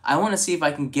I want to see if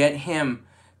I can get him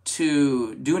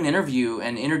to do an interview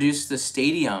and introduce the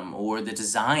stadium or the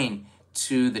design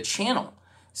to the channel,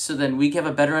 so then we have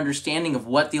a better understanding of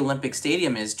what the Olympic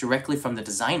Stadium is directly from the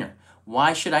designer.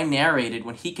 Why should I narrate it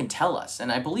when he can tell us?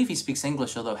 And I believe he speaks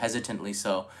English, although hesitantly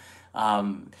so.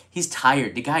 He's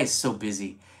tired. The guy is so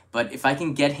busy. But if I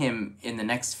can get him in the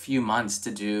next few months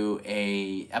to do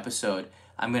a episode,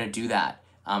 I'm going to do that.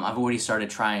 I've already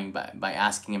started trying by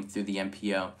asking him through the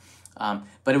MPO.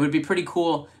 But it would be pretty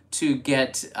cool to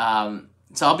get... so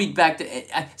I'll be back to...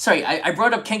 I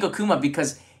brought up Kengo Kuma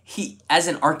because he, as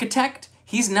an architect,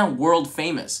 he's now world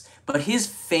famous. But his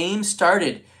fame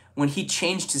started when he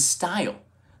changed his style,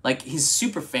 like his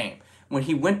super fame, when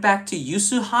he went back to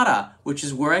Yasuhara, which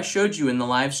is where I showed you in the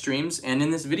live streams and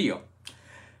in this video.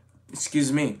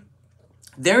 Excuse me.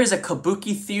 There is a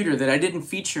kabuki theater that I didn't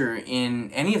feature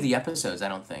in any of the episodes, I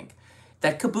don't think.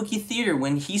 That kabuki theater,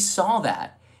 when he saw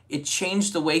that, it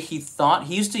changed the way he thought.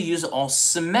 He used to use all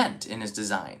cement in his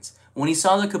designs. When he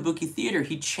saw the kabuki theater,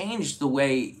 he changed the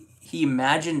way he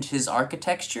imagined his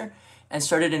architecture and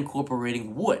started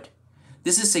incorporating wood.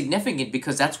 This is significant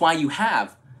because that's why you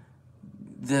have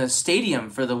the stadium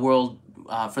for the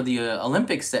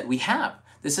Olympics that we have.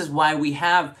 This is why we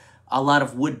have a lot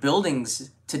of wood buildings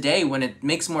today when it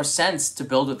makes more sense to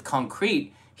build with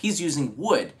concrete. He's using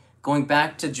wood going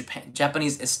back to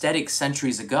Japanese aesthetics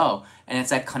centuries ago. And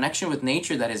it's that connection with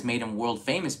nature that has made him world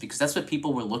famous, because that's what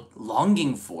people were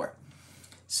longing for.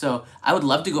 So I would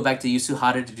love to go back to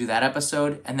Yasuhara to do that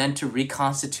episode, and then to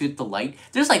reconstitute the light.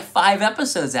 There's like 5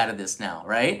 episodes out of this now,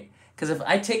 right? Because if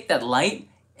I take that light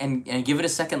and give it a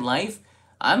second life,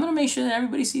 I'm going to make sure that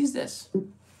everybody sees this.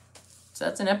 So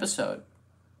that's an episode.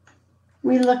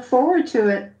 We look forward to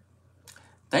it.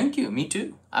 Thank you. Me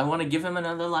too. I want to give him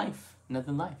another life.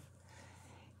 Another life.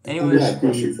 I Anyways, got a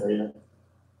question for you.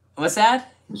 what's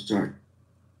that? I'm sorry.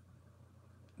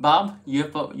 Bob?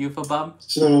 UFO Bob?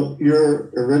 So your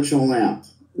original lamp,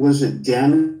 was it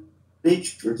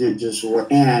damaged or did it just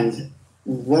work? And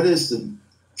what is the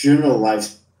general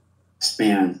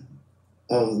lifespan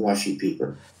of washi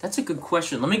paper? That's a good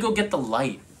question. Let me go get the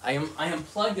light. I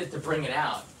unplugged it to bring it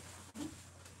out.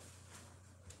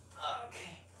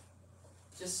 Okay.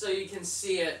 Just so you can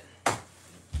see it.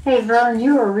 Hey, Vern,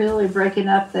 you were really breaking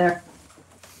up there.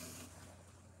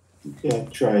 Okay, I'll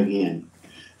try again.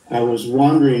 I was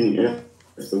wondering if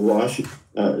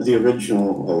the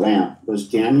original lamp was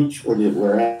damaged or did it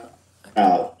wear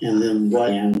out, and then what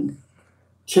and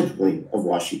typically of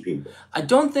washi paper. I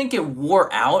don't think it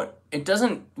wore out. It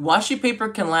doesn't. Washi paper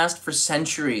can last for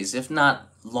centuries, if not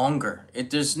longer.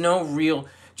 There's no real,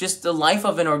 just the life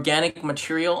of an organic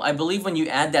material. I believe when you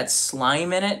add that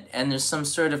slime in it, and there's some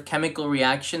sort of chemical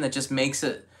reaction that just makes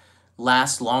it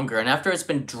last longer. And after it's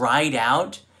been dried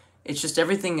out, it's just,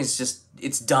 everything is just,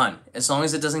 it's done. As long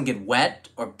as it doesn't get wet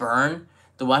or burn,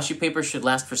 the washi paper should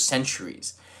last for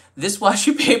centuries. This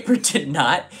washi paper did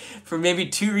not, for maybe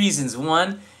 2 reasons.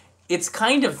 One, it's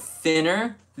kind of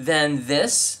thinner than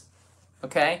this,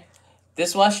 okay?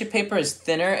 This washi paper is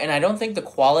thinner, and I don't think the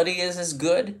quality is as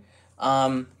good.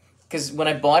 Because when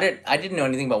I bought it, I didn't know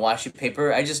anything about washi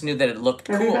paper. I just knew that it looked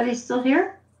cool. Everybody still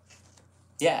here?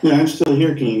 Yeah. Yeah, I'm still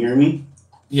here. Can you hear me?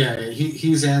 Yeah,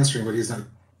 he's answering, but he's not.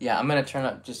 Yeah, I'm gonna turn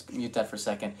up. Just mute that for a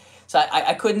second. So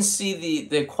I couldn't see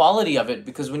the quality of it,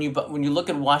 because when you look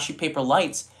at washi paper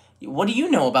lights, what do you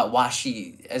know about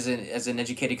washi as an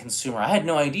educated consumer? I had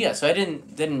no idea, so I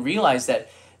didn't realize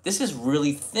that this is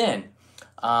really thin.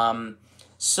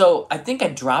 So I think I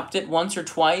dropped it once or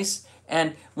twice,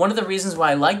 and one of the reasons why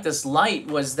I liked this light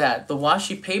was that the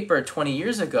washi paper 20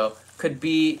 years ago could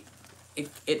be,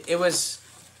 it was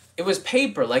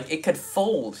paper, like it could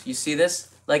fold. You see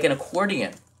this? Like an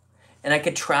accordion. And I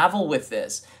could travel with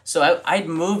this. So I'd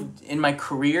moved in my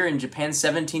career in Japan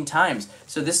 17 times.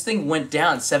 So this thing went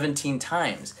down 17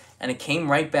 times, and it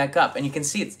came right back up. And you can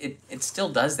see it still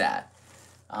does that.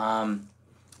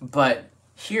 But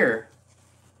here,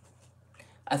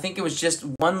 I think it was just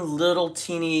one little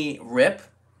teeny rip,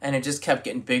 and it just kept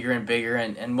getting bigger and bigger.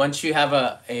 And once you have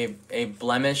a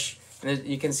blemish, and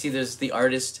you can see there's the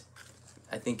artist,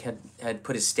 I think, had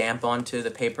put his stamp onto the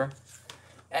paper.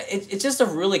 It's just a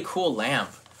really cool lamp.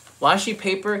 Washi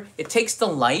paper, it takes the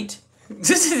light.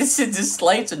 This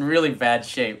light's in really bad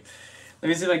shape. Let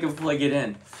me see if I can plug it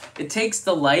in. It takes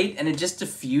the light and it just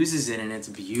diffuses it, and it's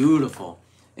beautiful.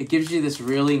 It gives you this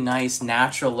really nice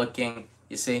natural looking,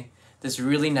 you see? This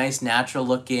really nice natural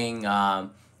looking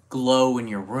glow in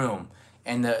your room.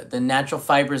 And the natural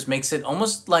fibers makes it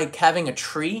almost like having a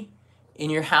tree in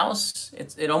your house.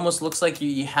 It almost looks like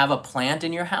you have a plant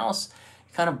in your house.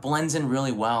 Kind of blends in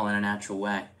really well in a natural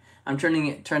way. I'm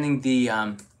turning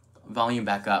the volume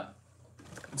back up.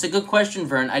 It's a good question,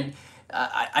 Vern.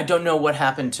 I don't know what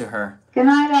happened to her. Good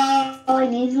night, all. I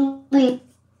need to leave.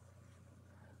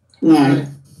 No.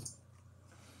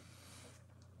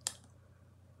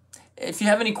 If you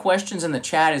have any questions in the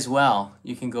chat as well,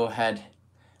 you can go ahead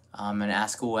and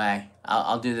ask away.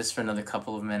 I'll do this for another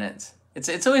couple of minutes.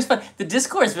 It's always fun. The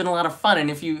Discord's been a lot of fun, and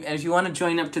if you want to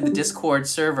join up to the Discord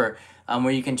server,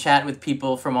 where you can chat with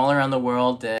people from all around the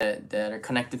world that are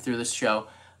connected through this show,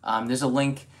 there's a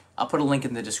link. I'll put a link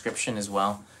in the description as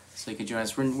well, so you can join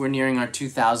us. We're nearing our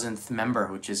 2,000th member,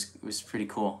 which was pretty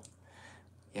cool.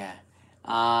 Yeah.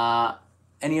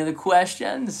 Any other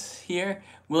questions here?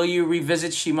 Will you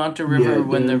revisit Shimanto River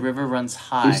when the river runs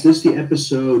high? Is this the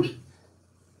episode?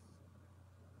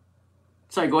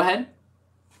 Sorry, go ahead.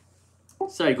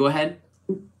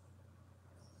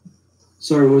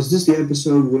 Sorry, was this the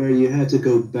episode where you had to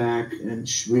go back and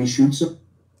reshoot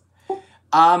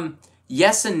some?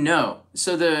 Yes and no.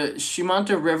 So the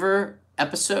Shimanto River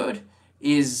episode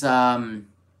is I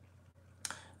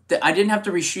didn't have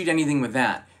to reshoot anything with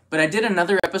that, but I did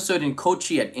another episode in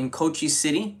Kochi in Kochi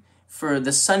City for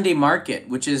the Sunday market,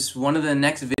 which is one of the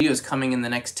next videos coming in the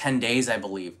next 10 days, I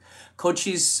believe.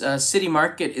 Kochi's city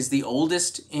market is the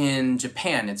oldest in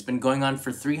Japan. It's been going on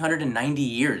for 390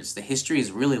 years. The history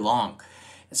is really long.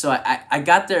 So I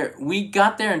got there, we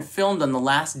got there and filmed on the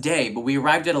last day, but we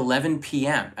arrived at 11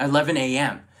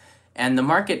 a.m. And the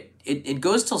market, it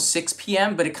goes till 6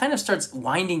 p.m., but it kind of starts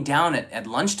winding down at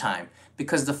lunchtime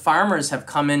because the farmers have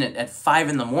come in at 5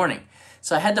 in the morning.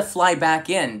 So I had to fly back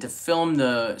in to film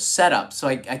the setup. So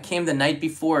I came the night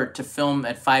before to film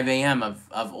at 5 a.m.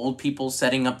 of old people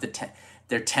setting up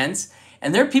their tents.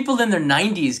 And there are people in their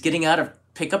 90s getting out of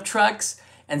pickup trucks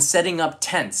and setting up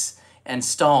tents and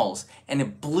stalls. And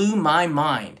it blew my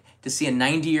mind to see a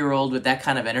 90-year-old with that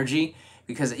kind of energy,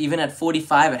 because even at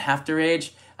 45, at half their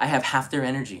age, I have half their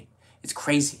energy. It's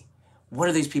crazy. What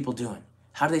are these people doing?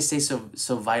 How do they stay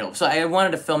so vital? So I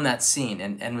wanted to film that scene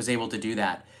and was able to do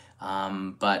that.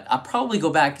 But I'll probably go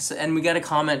back, and we got a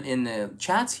comment in the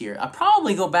chats here. I'll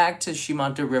probably go back to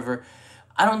Shimanto River.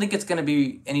 I don't think it's going to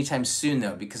be anytime soon,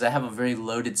 though, because I have a very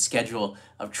loaded schedule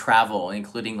of travel,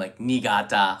 including like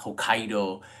Niigata,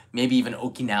 Hokkaido, maybe even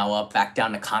Okinawa, back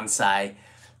down to Kansai.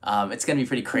 It's going to be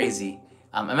pretty crazy.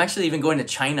 I'm actually even going to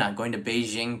China, going to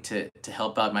Beijing to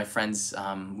help out my friends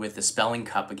with the spelling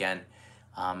cup again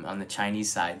on the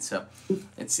Chinese side. So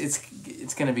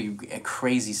it's going to be a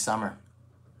crazy summer.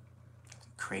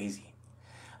 Crazy.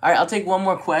 All right, I'll take one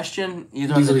more question. These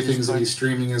are the things that he's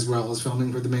streaming as well as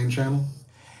filming for the main channel?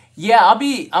 Yeah,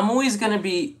 I'm always gonna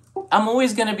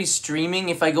be streaming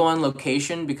if I go on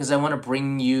location, because I want to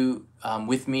bring you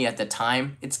with me at the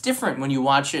time. It's different when you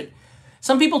watch it.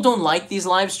 Some people don't like these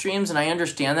live streams, and I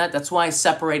understand that. That's why I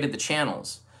separated the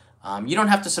channels. You don't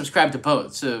have to subscribe to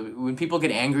both. So when people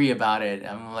get angry about it,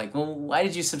 I'm like, well, why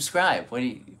did you subscribe?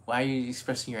 Why are you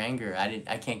expressing your anger?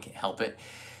 I can't help it.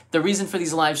 The reason for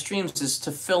these live streams is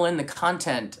to fill in the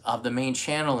content of the main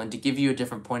channel and to give you a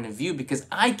different point of view, because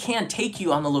I can't take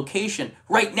you on the location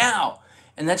right now.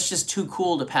 And that's just too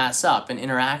cool to pass up and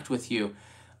interact with you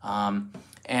and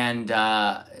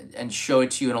show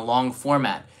it to you in a long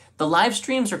format. The live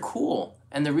streams are cool.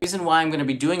 And the reason why I'm going to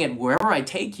be doing it wherever I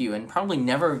take you and probably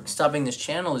never stopping this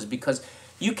channel is because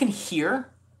you can hear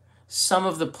some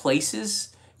of the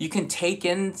places. You can take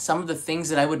in some of the things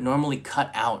that I would normally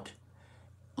cut out,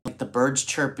 like the birds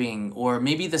chirping, or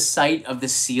maybe the sight of the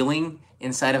ceiling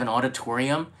inside of an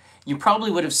auditorium. You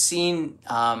probably would have seen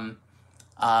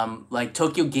like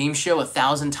Tokyo Game Show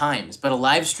 1,000 times, but a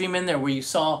live stream in there where you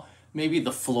saw maybe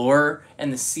the floor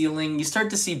and the ceiling, you start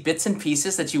to see bits and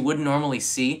pieces that you wouldn't normally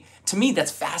see. To me,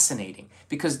 that's fascinating,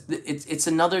 because it's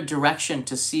another direction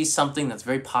to see something that's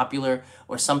very popular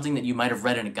or something that you might have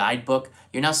read in a guidebook.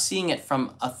 You're now seeing it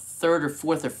from a third or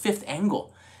fourth or fifth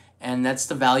angle. And that's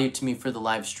the value to me for the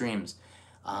live streams.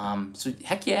 So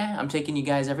heck yeah, I'm taking you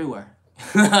guys everywhere.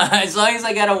 As long as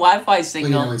I got a Wi-Fi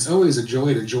signal. Well, it's always a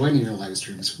joy to join your live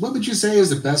streams. What would you say is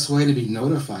the best way to be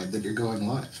notified that you're going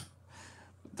live?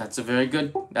 That's a very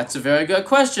good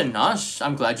question, Nosh.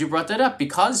 I'm glad you brought that up,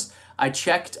 because I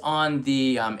checked on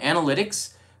the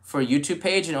analytics for a YouTube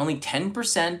page, and only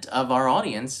 10% of our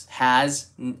audience has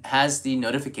the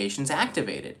notifications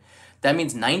activated. That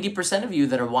means 90% of you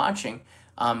that are watching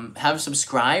have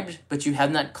subscribed, but you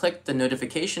have not clicked the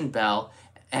notification bell.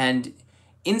 And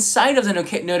inside of the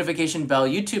notification bell,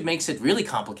 YouTube makes it really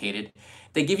complicated.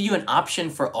 They give you an option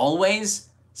for always,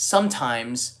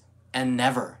 sometimes, and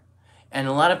never. And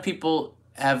a lot of people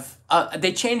have,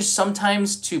 they change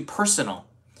sometimes to personal.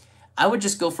 I would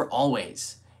just go for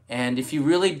always. And if you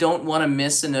really don't want to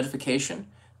miss a notification,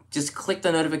 just click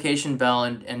the notification bell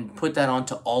and put that on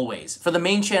to always. For the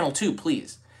main channel too,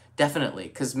 please. Definitely,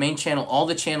 because main channel, all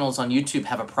the channels on YouTube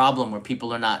have a problem where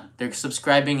people are not, they're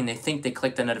subscribing and they think they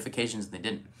clicked the notifications and they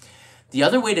didn't. The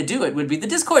other way to do it would be the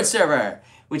Discord server,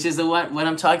 which is the one when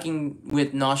I'm talking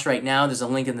with Nosh right now. There's a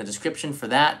link in the description for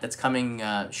that. That's coming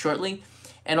shortly.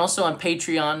 And also on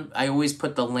Patreon, I always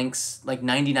put the links, like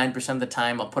 99% of the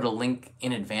time, I'll put a link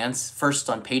in advance, first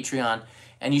on Patreon.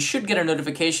 And you should get a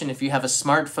notification if you have a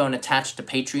smartphone attached to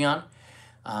Patreon.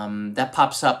 That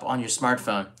pops up on your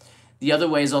smartphone. The other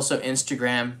way is also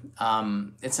Instagram.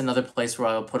 It's another place where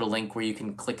I'll put a link where you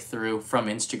can click through from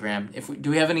Instagram.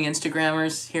 Do we have any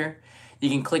Instagrammers here? You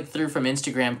can click through from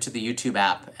Instagram to the YouTube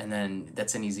app, and then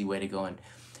that's an easy way to go in.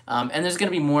 And there's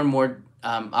going to be more and more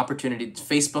opportunities.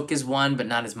 Facebook is one, but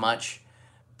not as much.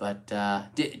 But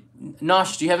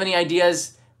Nosh, do you have any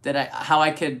ideas that how I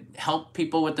could help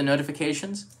people with the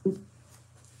notifications?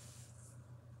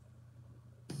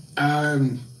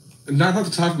 Not off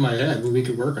the top of my head, but we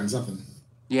could work on something.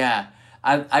 Yeah,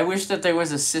 I wish that there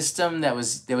was a system that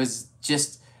was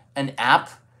just an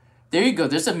app. There you go.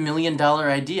 There's $1 million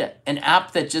idea. An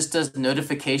app that just does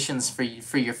notifications for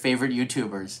your favorite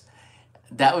YouTubers.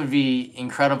 That would be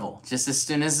incredible. Just as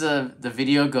soon as the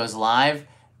video goes live,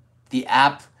 the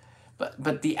app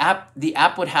But the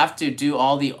app would have to do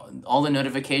all the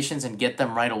notifications and get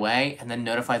them right away, and then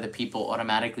notify the people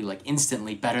automatically, like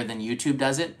instantly, better than YouTube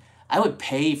does it. I would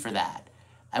pay for that.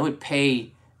 I would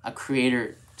pay a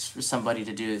creator for somebody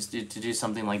to do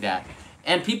something like that.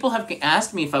 And people have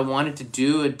asked me if I wanted to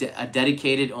do a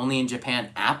dedicated only in Japan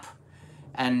app,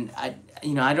 and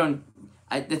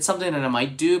it's something that I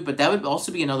might do, but that would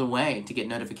also be another way to get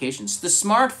notifications. The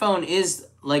smartphone is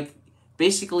like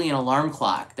basically an alarm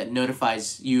clock that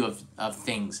notifies you of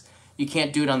things. You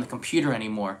can't do it on the computer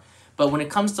anymore. But when it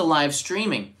comes to live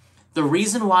streaming, the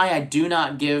reason why I do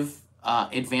not give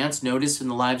advance notice in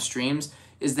the live streams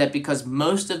is that because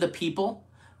most of the people,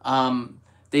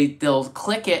 they'll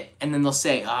click it and then they'll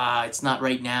say, it's not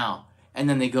right now. And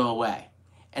then they go away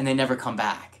and they never come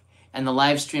back. And the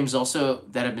live streams also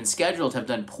that have been scheduled have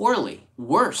done poorly,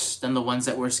 worse than the ones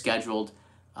that were scheduled,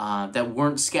 that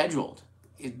weren't scheduled,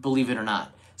 believe it or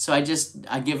not. So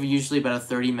I give usually about a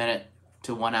 30-minute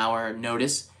to 1 hour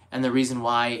notice. And the reason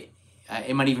why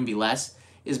it might even be less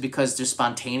is because they're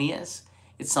spontaneous.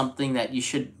 It's something that you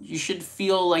should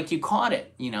feel like you caught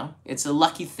it, you know? It's a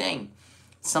lucky thing.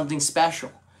 It's something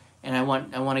special. And I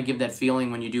want to give that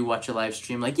feeling when you do watch a live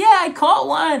stream, like, yeah, I caught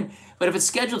one. But if it's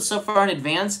scheduled so far in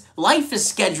advance, life is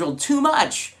scheduled too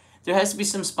much. There has to be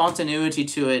some spontaneity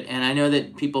to it, and I know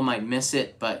that people might miss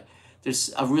it, but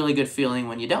there's a really good feeling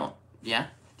when you don't, yeah?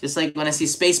 Just like when I see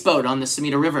Space Boat on the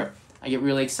Shimanto River, I get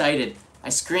really excited. I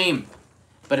scream.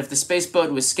 But if the Space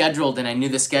Boat was scheduled and I knew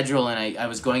the schedule and I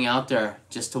was going out there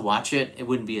just to watch it, it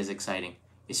wouldn't be as exciting.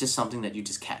 It's just something that you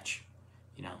just catch,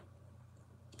 you know?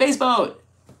 Space Boat!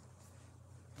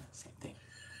 Same thing.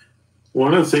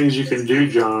 One of the things you can do,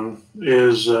 John,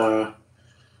 is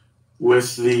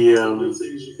with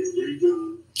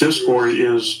the Discord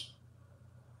is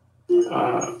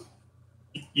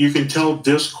you can tell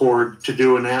Discord to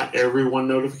do an @everyone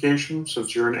notification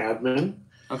since you're an admin.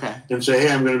 Okay. And say,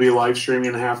 hey, I'm going to be live streaming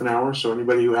in half an hour. So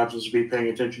anybody who happens to be paying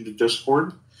attention to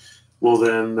Discord will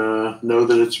then know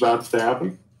that it's about to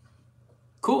happen.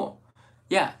 Cool.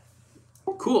 Yeah.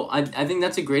 Cool. I think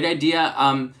that's a great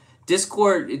idea.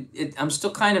 Discord, I'm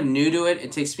still kind of new to it.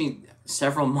 It takes me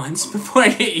several months before I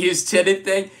get used to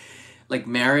anything, like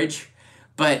marriage.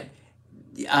 But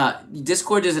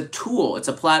Discord is a tool. It's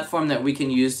a platform that we can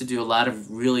use to do a lot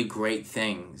of really great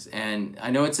things. And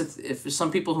I know if for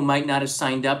some people who might not have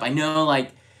signed up, I know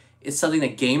like it's something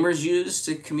that gamers use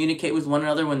to communicate with one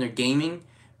another when they're gaming.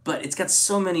 But it's got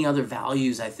so many other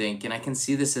values, I think, and I can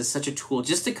see this as such a tool.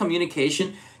 Just the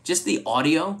communication, just the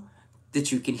audio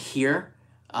that you can hear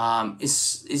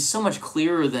is so much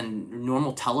clearer than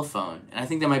normal telephone. And I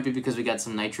think that might be because we got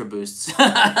some nitro boosts.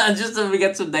 We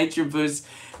got some nitro boosts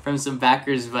from some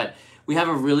backers, but we have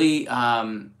a really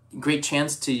great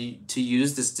chance to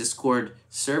use this Discord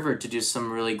server to do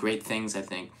some really great things, I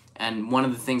think. And one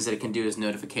of the things that it can do is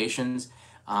notifications.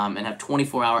 And have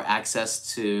 24-hour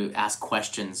access to ask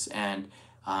questions and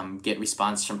get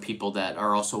response from people that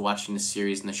are also watching the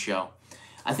series and the show.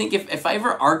 I think if I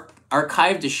ever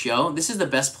archived a show, this is the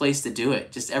best place to do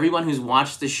it. Just everyone who's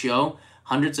watched the show,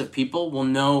 hundreds of people, will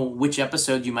know which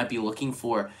episode you might be looking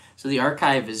for. So the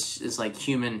archive is like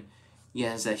human,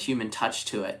 has a human touch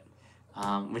to it,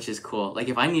 which is cool. Like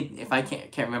if I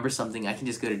can't remember something, I can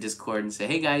just go to Discord and say,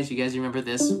 hey guys, you guys remember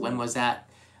this? When was that?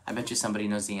 I bet you somebody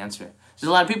knows the answer. There's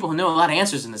a lot of people who know a lot of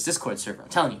answers in this Discord server. I'm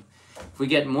telling you. If we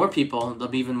get more people, there'll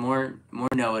be even more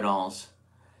know-it-alls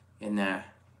in there.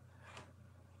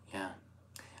 Yeah.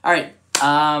 All right.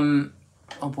 Oh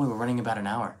boy, we're running about an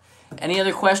hour. Any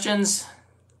other questions?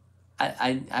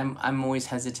 I'm always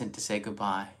hesitant to say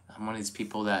goodbye. I'm one of these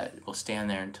people that will stand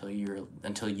there until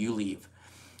you leave.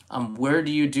 Where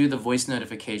do you do the voice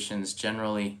notifications?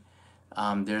 Generally,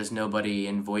 there's nobody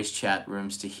in voice chat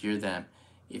rooms to hear them.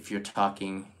 If you're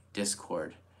talking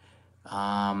Discord.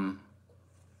 I'm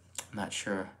not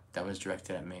sure that was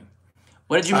directed at me.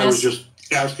 What did you miss? I was just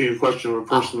asking a question of a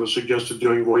person that suggested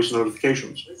doing voice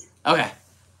notifications. Okay.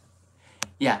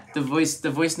 Yeah, the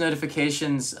voice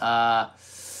notifications.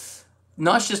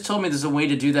 Nosh just told me there's a way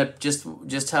to do that.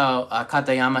 Just how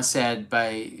Katayama said,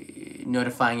 by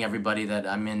notifying everybody that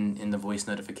I'm in the voice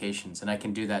notifications, and I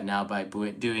can do that now by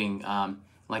doing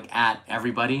like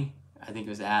 @everybody. I think it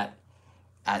was at.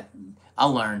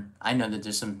 I'll learn. I know that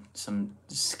there's some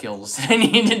skills that I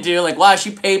need to do. Like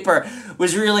Washi Paper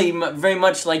was really very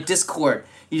much like Discord.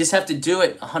 You just have to do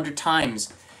it 100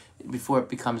 times before it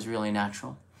becomes really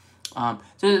natural. So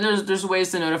there's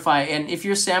ways to notify. And if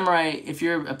you're Samurai, if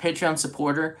you're a Patreon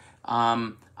supporter,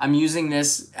 I'm using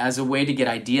this as a way to get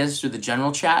ideas through the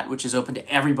general chat, which is open to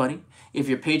everybody. If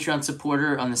you're a Patreon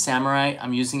supporter on the Samurai,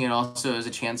 I'm using it also as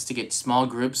a chance to get small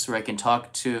groups where I can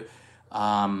talk to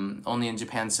only in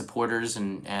Japan supporters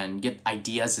and get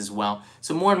ideas as well.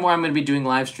 So more and more I'm going to be doing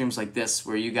live streams like this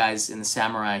where you guys in the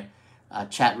Samurai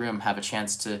chat room have a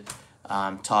chance to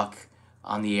talk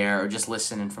on the air or just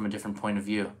listen and from a different point of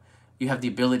view. You have the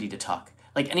ability to talk.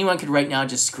 Like anyone could right now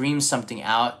just scream something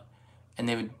out and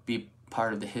they would be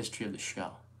part of the history of the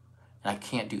show. And I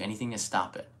can't do anything to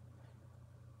stop it.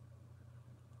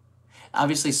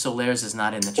 Obviously, Solaires is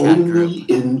not in the chat group.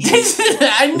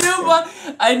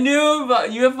 I knew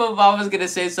UFO Bob was gonna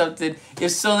say something.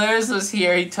 If Solaires was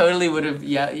here, he totally would have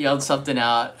yelled something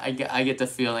out. I get the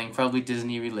feeling, probably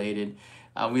Disney related.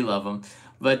 We love him,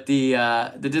 but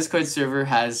the Discord server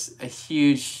has a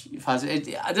huge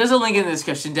positive. There's a link in the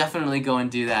description. Definitely go and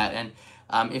do that. And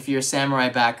if you're a Samurai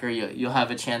backer, you'll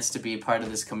have a chance to be part of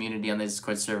this community on the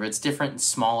Discord server. It's different and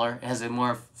smaller. It has a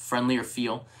more friendlier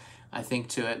feel, I think,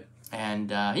 to it.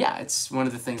 And yeah, it's one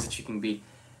of the things that you can be.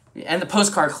 And the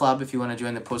Postcard Club, if you want to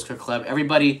join the Postcard Club.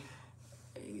 Everybody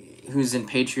who's in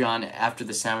Patreon after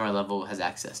the Samurai level has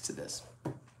access to this.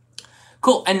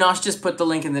 Cool. And Nosh just put the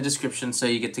link in the description so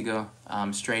you get to go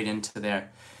straight into there.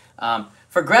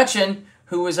 For Gretchen,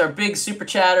 who was our big super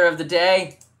chatter of the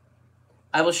day,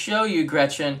 I will show you,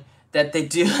 Gretchen, that they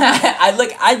do.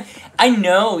 I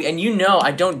know, and you know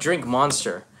I don't drink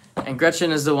Monster. And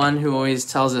Gretchen is the one who always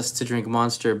tells us to drink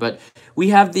Monster. But we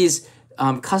have these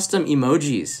custom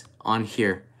emojis on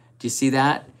here. Do you see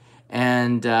that?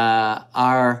 And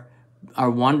our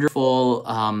wonderful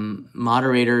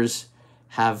moderators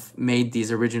have made these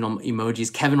original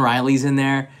emojis. Kevin Riley's in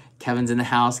there. Kevin's in the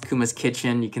house. Kuma's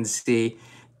Kitchen. You can see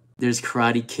there's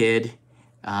Karate Kid.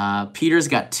 Peter's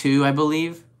got 2, I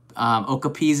believe.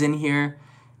 Okapi's in here.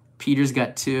 Peter's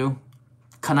got 2.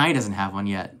 Kanai doesn't have one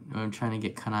yet. I'm trying to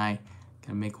get Kanai.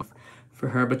 Gonna make one for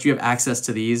her. But you have access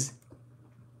to these.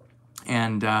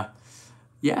 And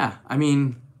yeah, I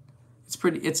mean,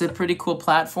 it's a pretty cool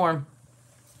platform.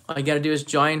 All you gotta do is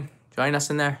join us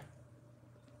in there.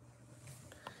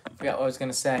 Forgot what I was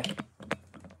gonna say.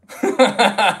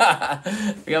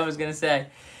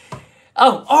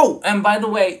 Oh, and by the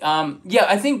way, yeah,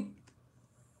 I think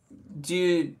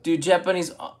do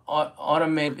Japanese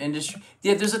automotive industry.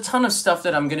 Yeah, there's a ton of stuff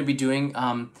that I'm gonna be doing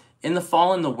in the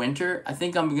fall and the winter. I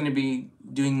think I'm gonna be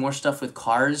doing more stuff with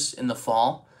cars in the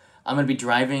fall. I'm gonna be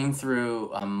driving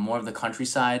through more of the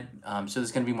countryside, so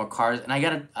there's gonna be more cars. And I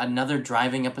got another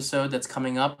driving episode that's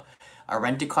coming up, a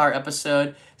rent-a-car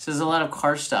episode. So there's a lot of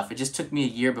car stuff. It just took me a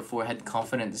year before I had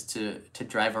confidence to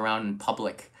drive around in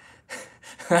public.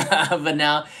 But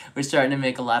now we're starting to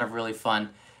make a lot of really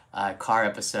fun car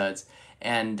episodes.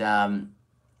 And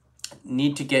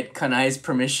need to get Kanai's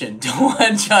permission to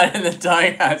one-shot in the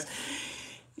doghouse.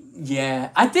 Yeah,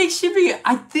 I think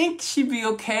she'd be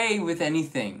okay with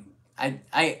anything.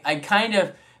 I kind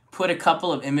of put a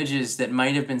couple of images that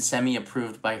might have been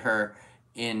semi-approved by her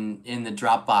in the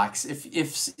Dropbox.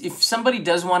 If somebody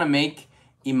does want to make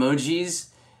emojis,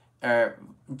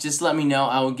 just let me know.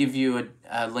 I will give you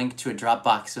a link to a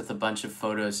Dropbox with a bunch of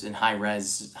photos in higher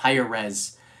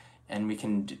res, and we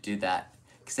can do that.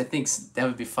 Because I think that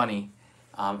would be funny.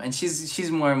 And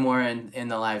she's more and more in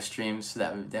the live streams, so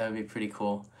that would be pretty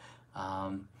cool.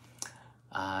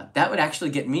 That would actually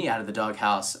get me out of the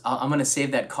doghouse. I'm going to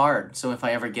save that card, so if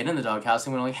I ever get in the doghouse,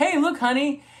 I'm going to like, hey, look,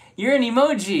 honey, you're an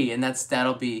emoji, and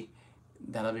that'll be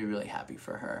really happy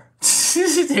for her.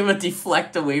 They would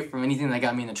deflect away from anything that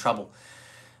got me into trouble,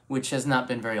 which has not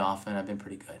been very often. I've been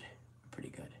pretty good.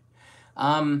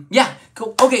 Yeah,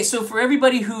 cool. Okay, so for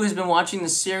everybody who has been watching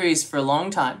this series for a long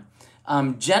time,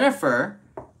 Jennifer,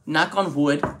 knock on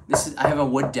wood. I have a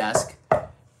wood desk.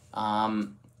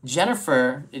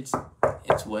 Jennifer, it's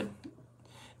wood.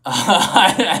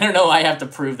 I don't know why I have to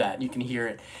prove that. You can hear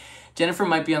it. Jennifer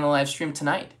might be on the live stream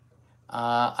tonight.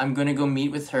 I'm going to go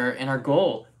meet with her, and our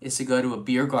goal is to go to a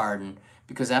beer garden,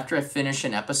 because after I finish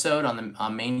an episode on the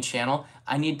main channel,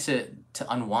 I need to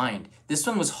unwind. This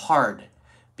one was hard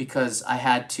because I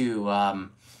had to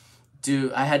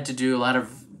do a lot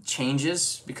of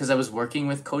changes because I was working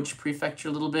with Kochi Prefecture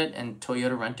a little bit and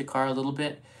Toyota Rent-A-Car a little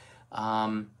bit.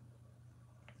 I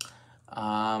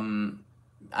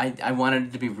wanted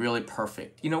it to be really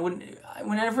perfect. You know,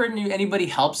 whenever anybody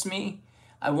helps me,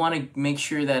 I want to make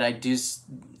sure that I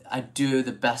do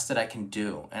the best that I can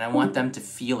do, and I want them to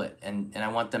feel it, and I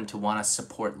want them to want to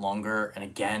support longer and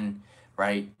again,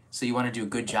 right? So you want to do a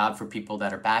good job for people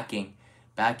that are backing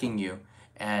you,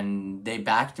 and they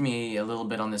backed me a little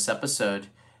bit on this episode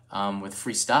with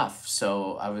free stuff.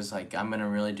 So I was like, I'm gonna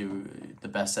really do the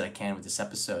best that I can with this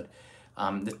episode.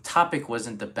 The topic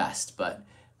wasn't the best, but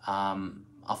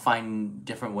I'll find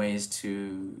different ways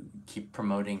to keep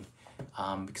promoting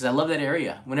because I love that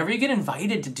area. Whenever you get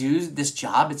invited to do this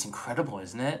job, it's incredible,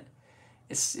 isn't it?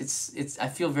 It's. I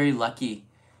feel very lucky.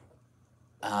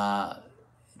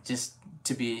 Just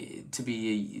to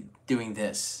be doing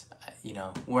this, you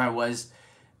know, where I was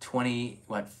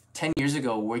 10 years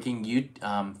ago working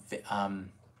on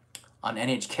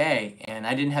NHK, and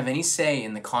I didn't have any say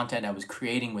in the content I was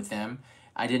creating with them.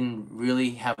 I didn't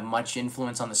really have much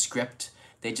influence on the script.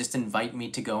 They just invite me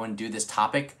to go and do this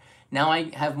topic. Now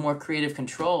I have more creative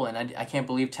control, and I can't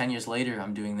believe 10 years later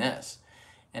I'm doing this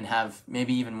and have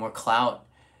maybe even more clout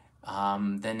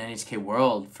than NHK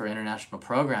World for international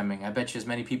programming. I bet you as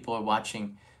many people are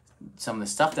watching some of the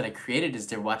stuff that I created as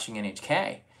they're watching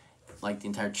NHK, like the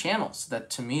entire channel. So that,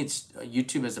 to me, it's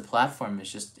YouTube as a platform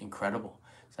is just incredible.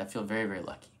 So I feel very, very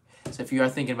lucky. So if you are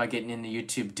thinking about getting into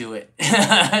YouTube, do it.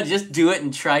 Just do it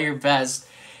and try your best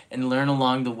and learn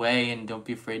along the way, and don't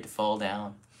be afraid to fall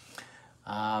down.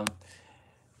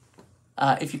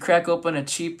 If you crack open a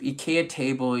cheap IKEA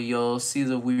table, you'll see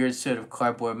the weird sort of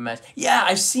cardboard mesh. Yeah,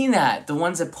 I've seen that. The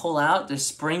ones that pull out, they're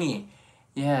springy.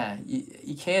 Yeah,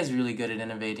 IKEA is really good at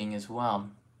innovating as well.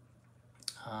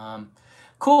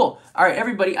 Cool. All right,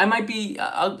 everybody.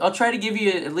 I'll try to give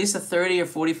you at least a 30 or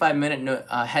 45 minute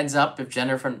heads up if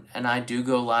Jennifer and I do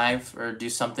go live or do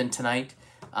something tonight.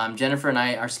 Jennifer and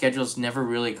I, our schedules never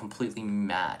really completely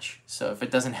match. So if it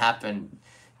doesn't happen,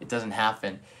 it doesn't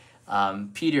happen.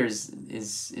 Peter's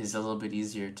is a little bit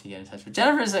easier to get in touch with.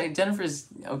 Jennifer's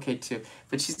okay too,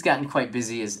 but she's gotten quite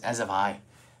busy as have I.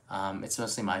 It's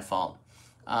mostly my fault.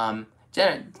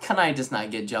 Kanai does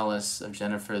not get jealous of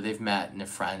Jennifer. They've met and they're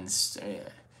friends.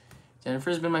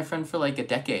 Jennifer's been my friend for like a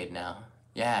decade now.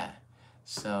 Yeah.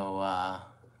 So,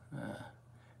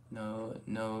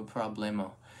 no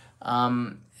problemo.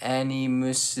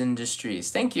 Animus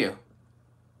Industries. Thank you.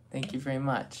 Thank you very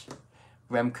much.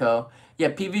 Remco. Yeah,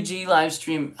 PVG live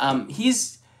stream.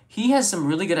 He has some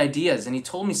really good ideas, and he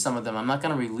told me some of them. I'm not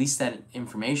going to release that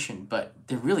information, but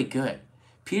they're really good.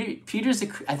 Peter's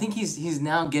I think he's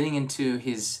now getting into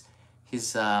his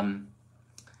rhythm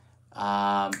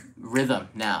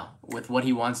now with what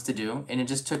he wants to do, and it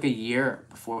just took a year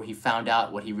before he found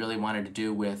out what he really wanted to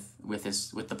do with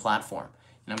the platform.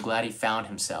 And I'm glad he found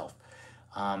himself.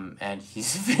 And he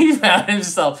found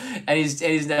himself, and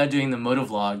he's now doing the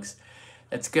motovlogs.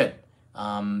 That's good.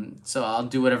 So I'll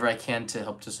do whatever I can to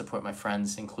help to support my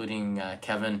friends, including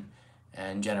Kevin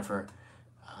and Jennifer.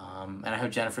 And I hope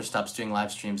Jennifer stops doing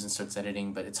live streams and starts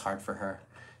editing, but it's hard for her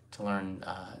to learn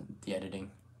the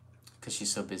editing because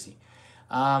she's so busy.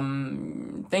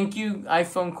 Thank you,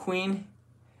 iPhone Queen.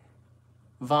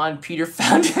 Vaughn, Peter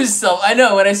found himself. I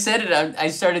know, when I said it, I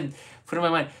started putting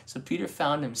in my mind. So Peter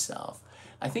found himself.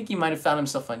 I think he might have found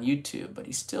himself on YouTube, but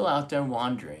he's still out there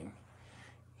wandering.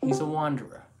 He's a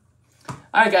wanderer.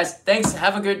 All right, guys. Thanks.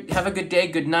 Have a good day.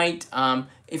 Good night.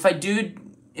 If I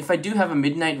do have a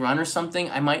midnight run or something,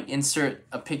 I might insert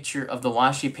a picture of the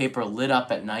washi paper lit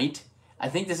up at night. I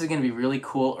think this is going to be really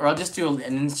cool. Or I'll just do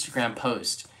an Instagram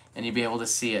post, and you'll be able to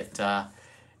see it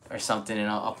or something, and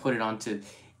I'll put it onto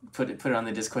put it on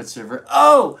the Discord server.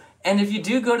 Oh, and if you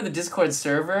do go to the Discord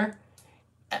server,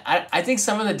 I think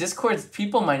some of the Discord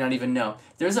people might not even know.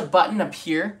 There's a button up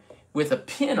here with a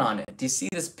pin on it. Do you see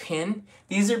this pin?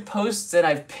 These are posts that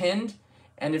I've pinned,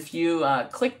 and if you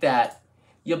click that,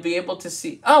 you'll be able to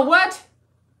see... Oh, what?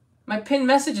 My pinned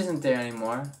message isn't there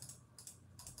anymore.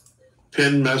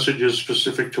 Pinned message is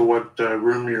specific to what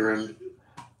room you're in.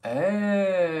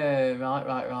 Oh,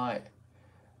 right.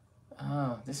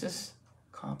 Oh, this is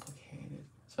complicated.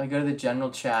 So I go to the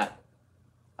general chat.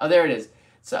 Oh, there it is.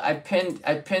 So I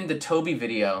pinned the Toby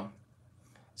video.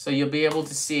 So you'll be able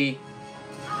to see...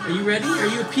 Are you ready? Are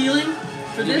you appealing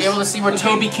for this? You'll be able to see where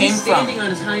Toby came he's standing on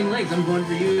his hind legs. I'm going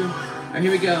for you. All right,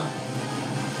 here we go.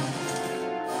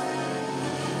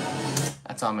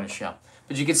 That's all I'm going to show.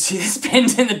 But you can see this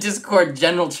pinned in the Discord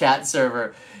general chat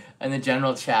server. In the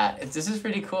general chat. This is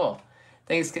pretty cool.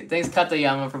 Thanks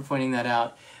Katayama, for pointing that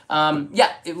out.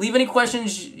 Yeah, leave any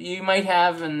questions you might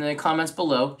have in the comments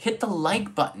below. Hit the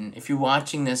like button if you're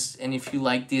watching this and if you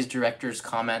like these directors'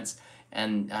 comments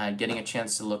and getting a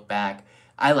chance to look back.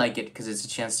 I like it because it's a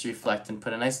chance to reflect and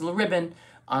put a nice little ribbon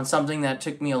on something that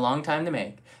took me a long time to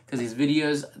make. Because these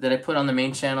videos that I put on the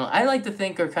main channel, I like to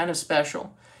think are kind of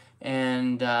special.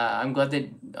 And I'm glad that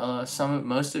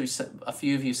most of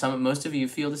you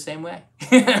feel the same way.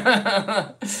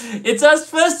 It's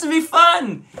supposed to be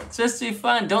fun. It's supposed to be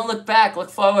fun. Don't look back.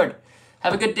 Look forward.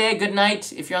 Have a good day. Good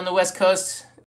night. If you're on the West Coast,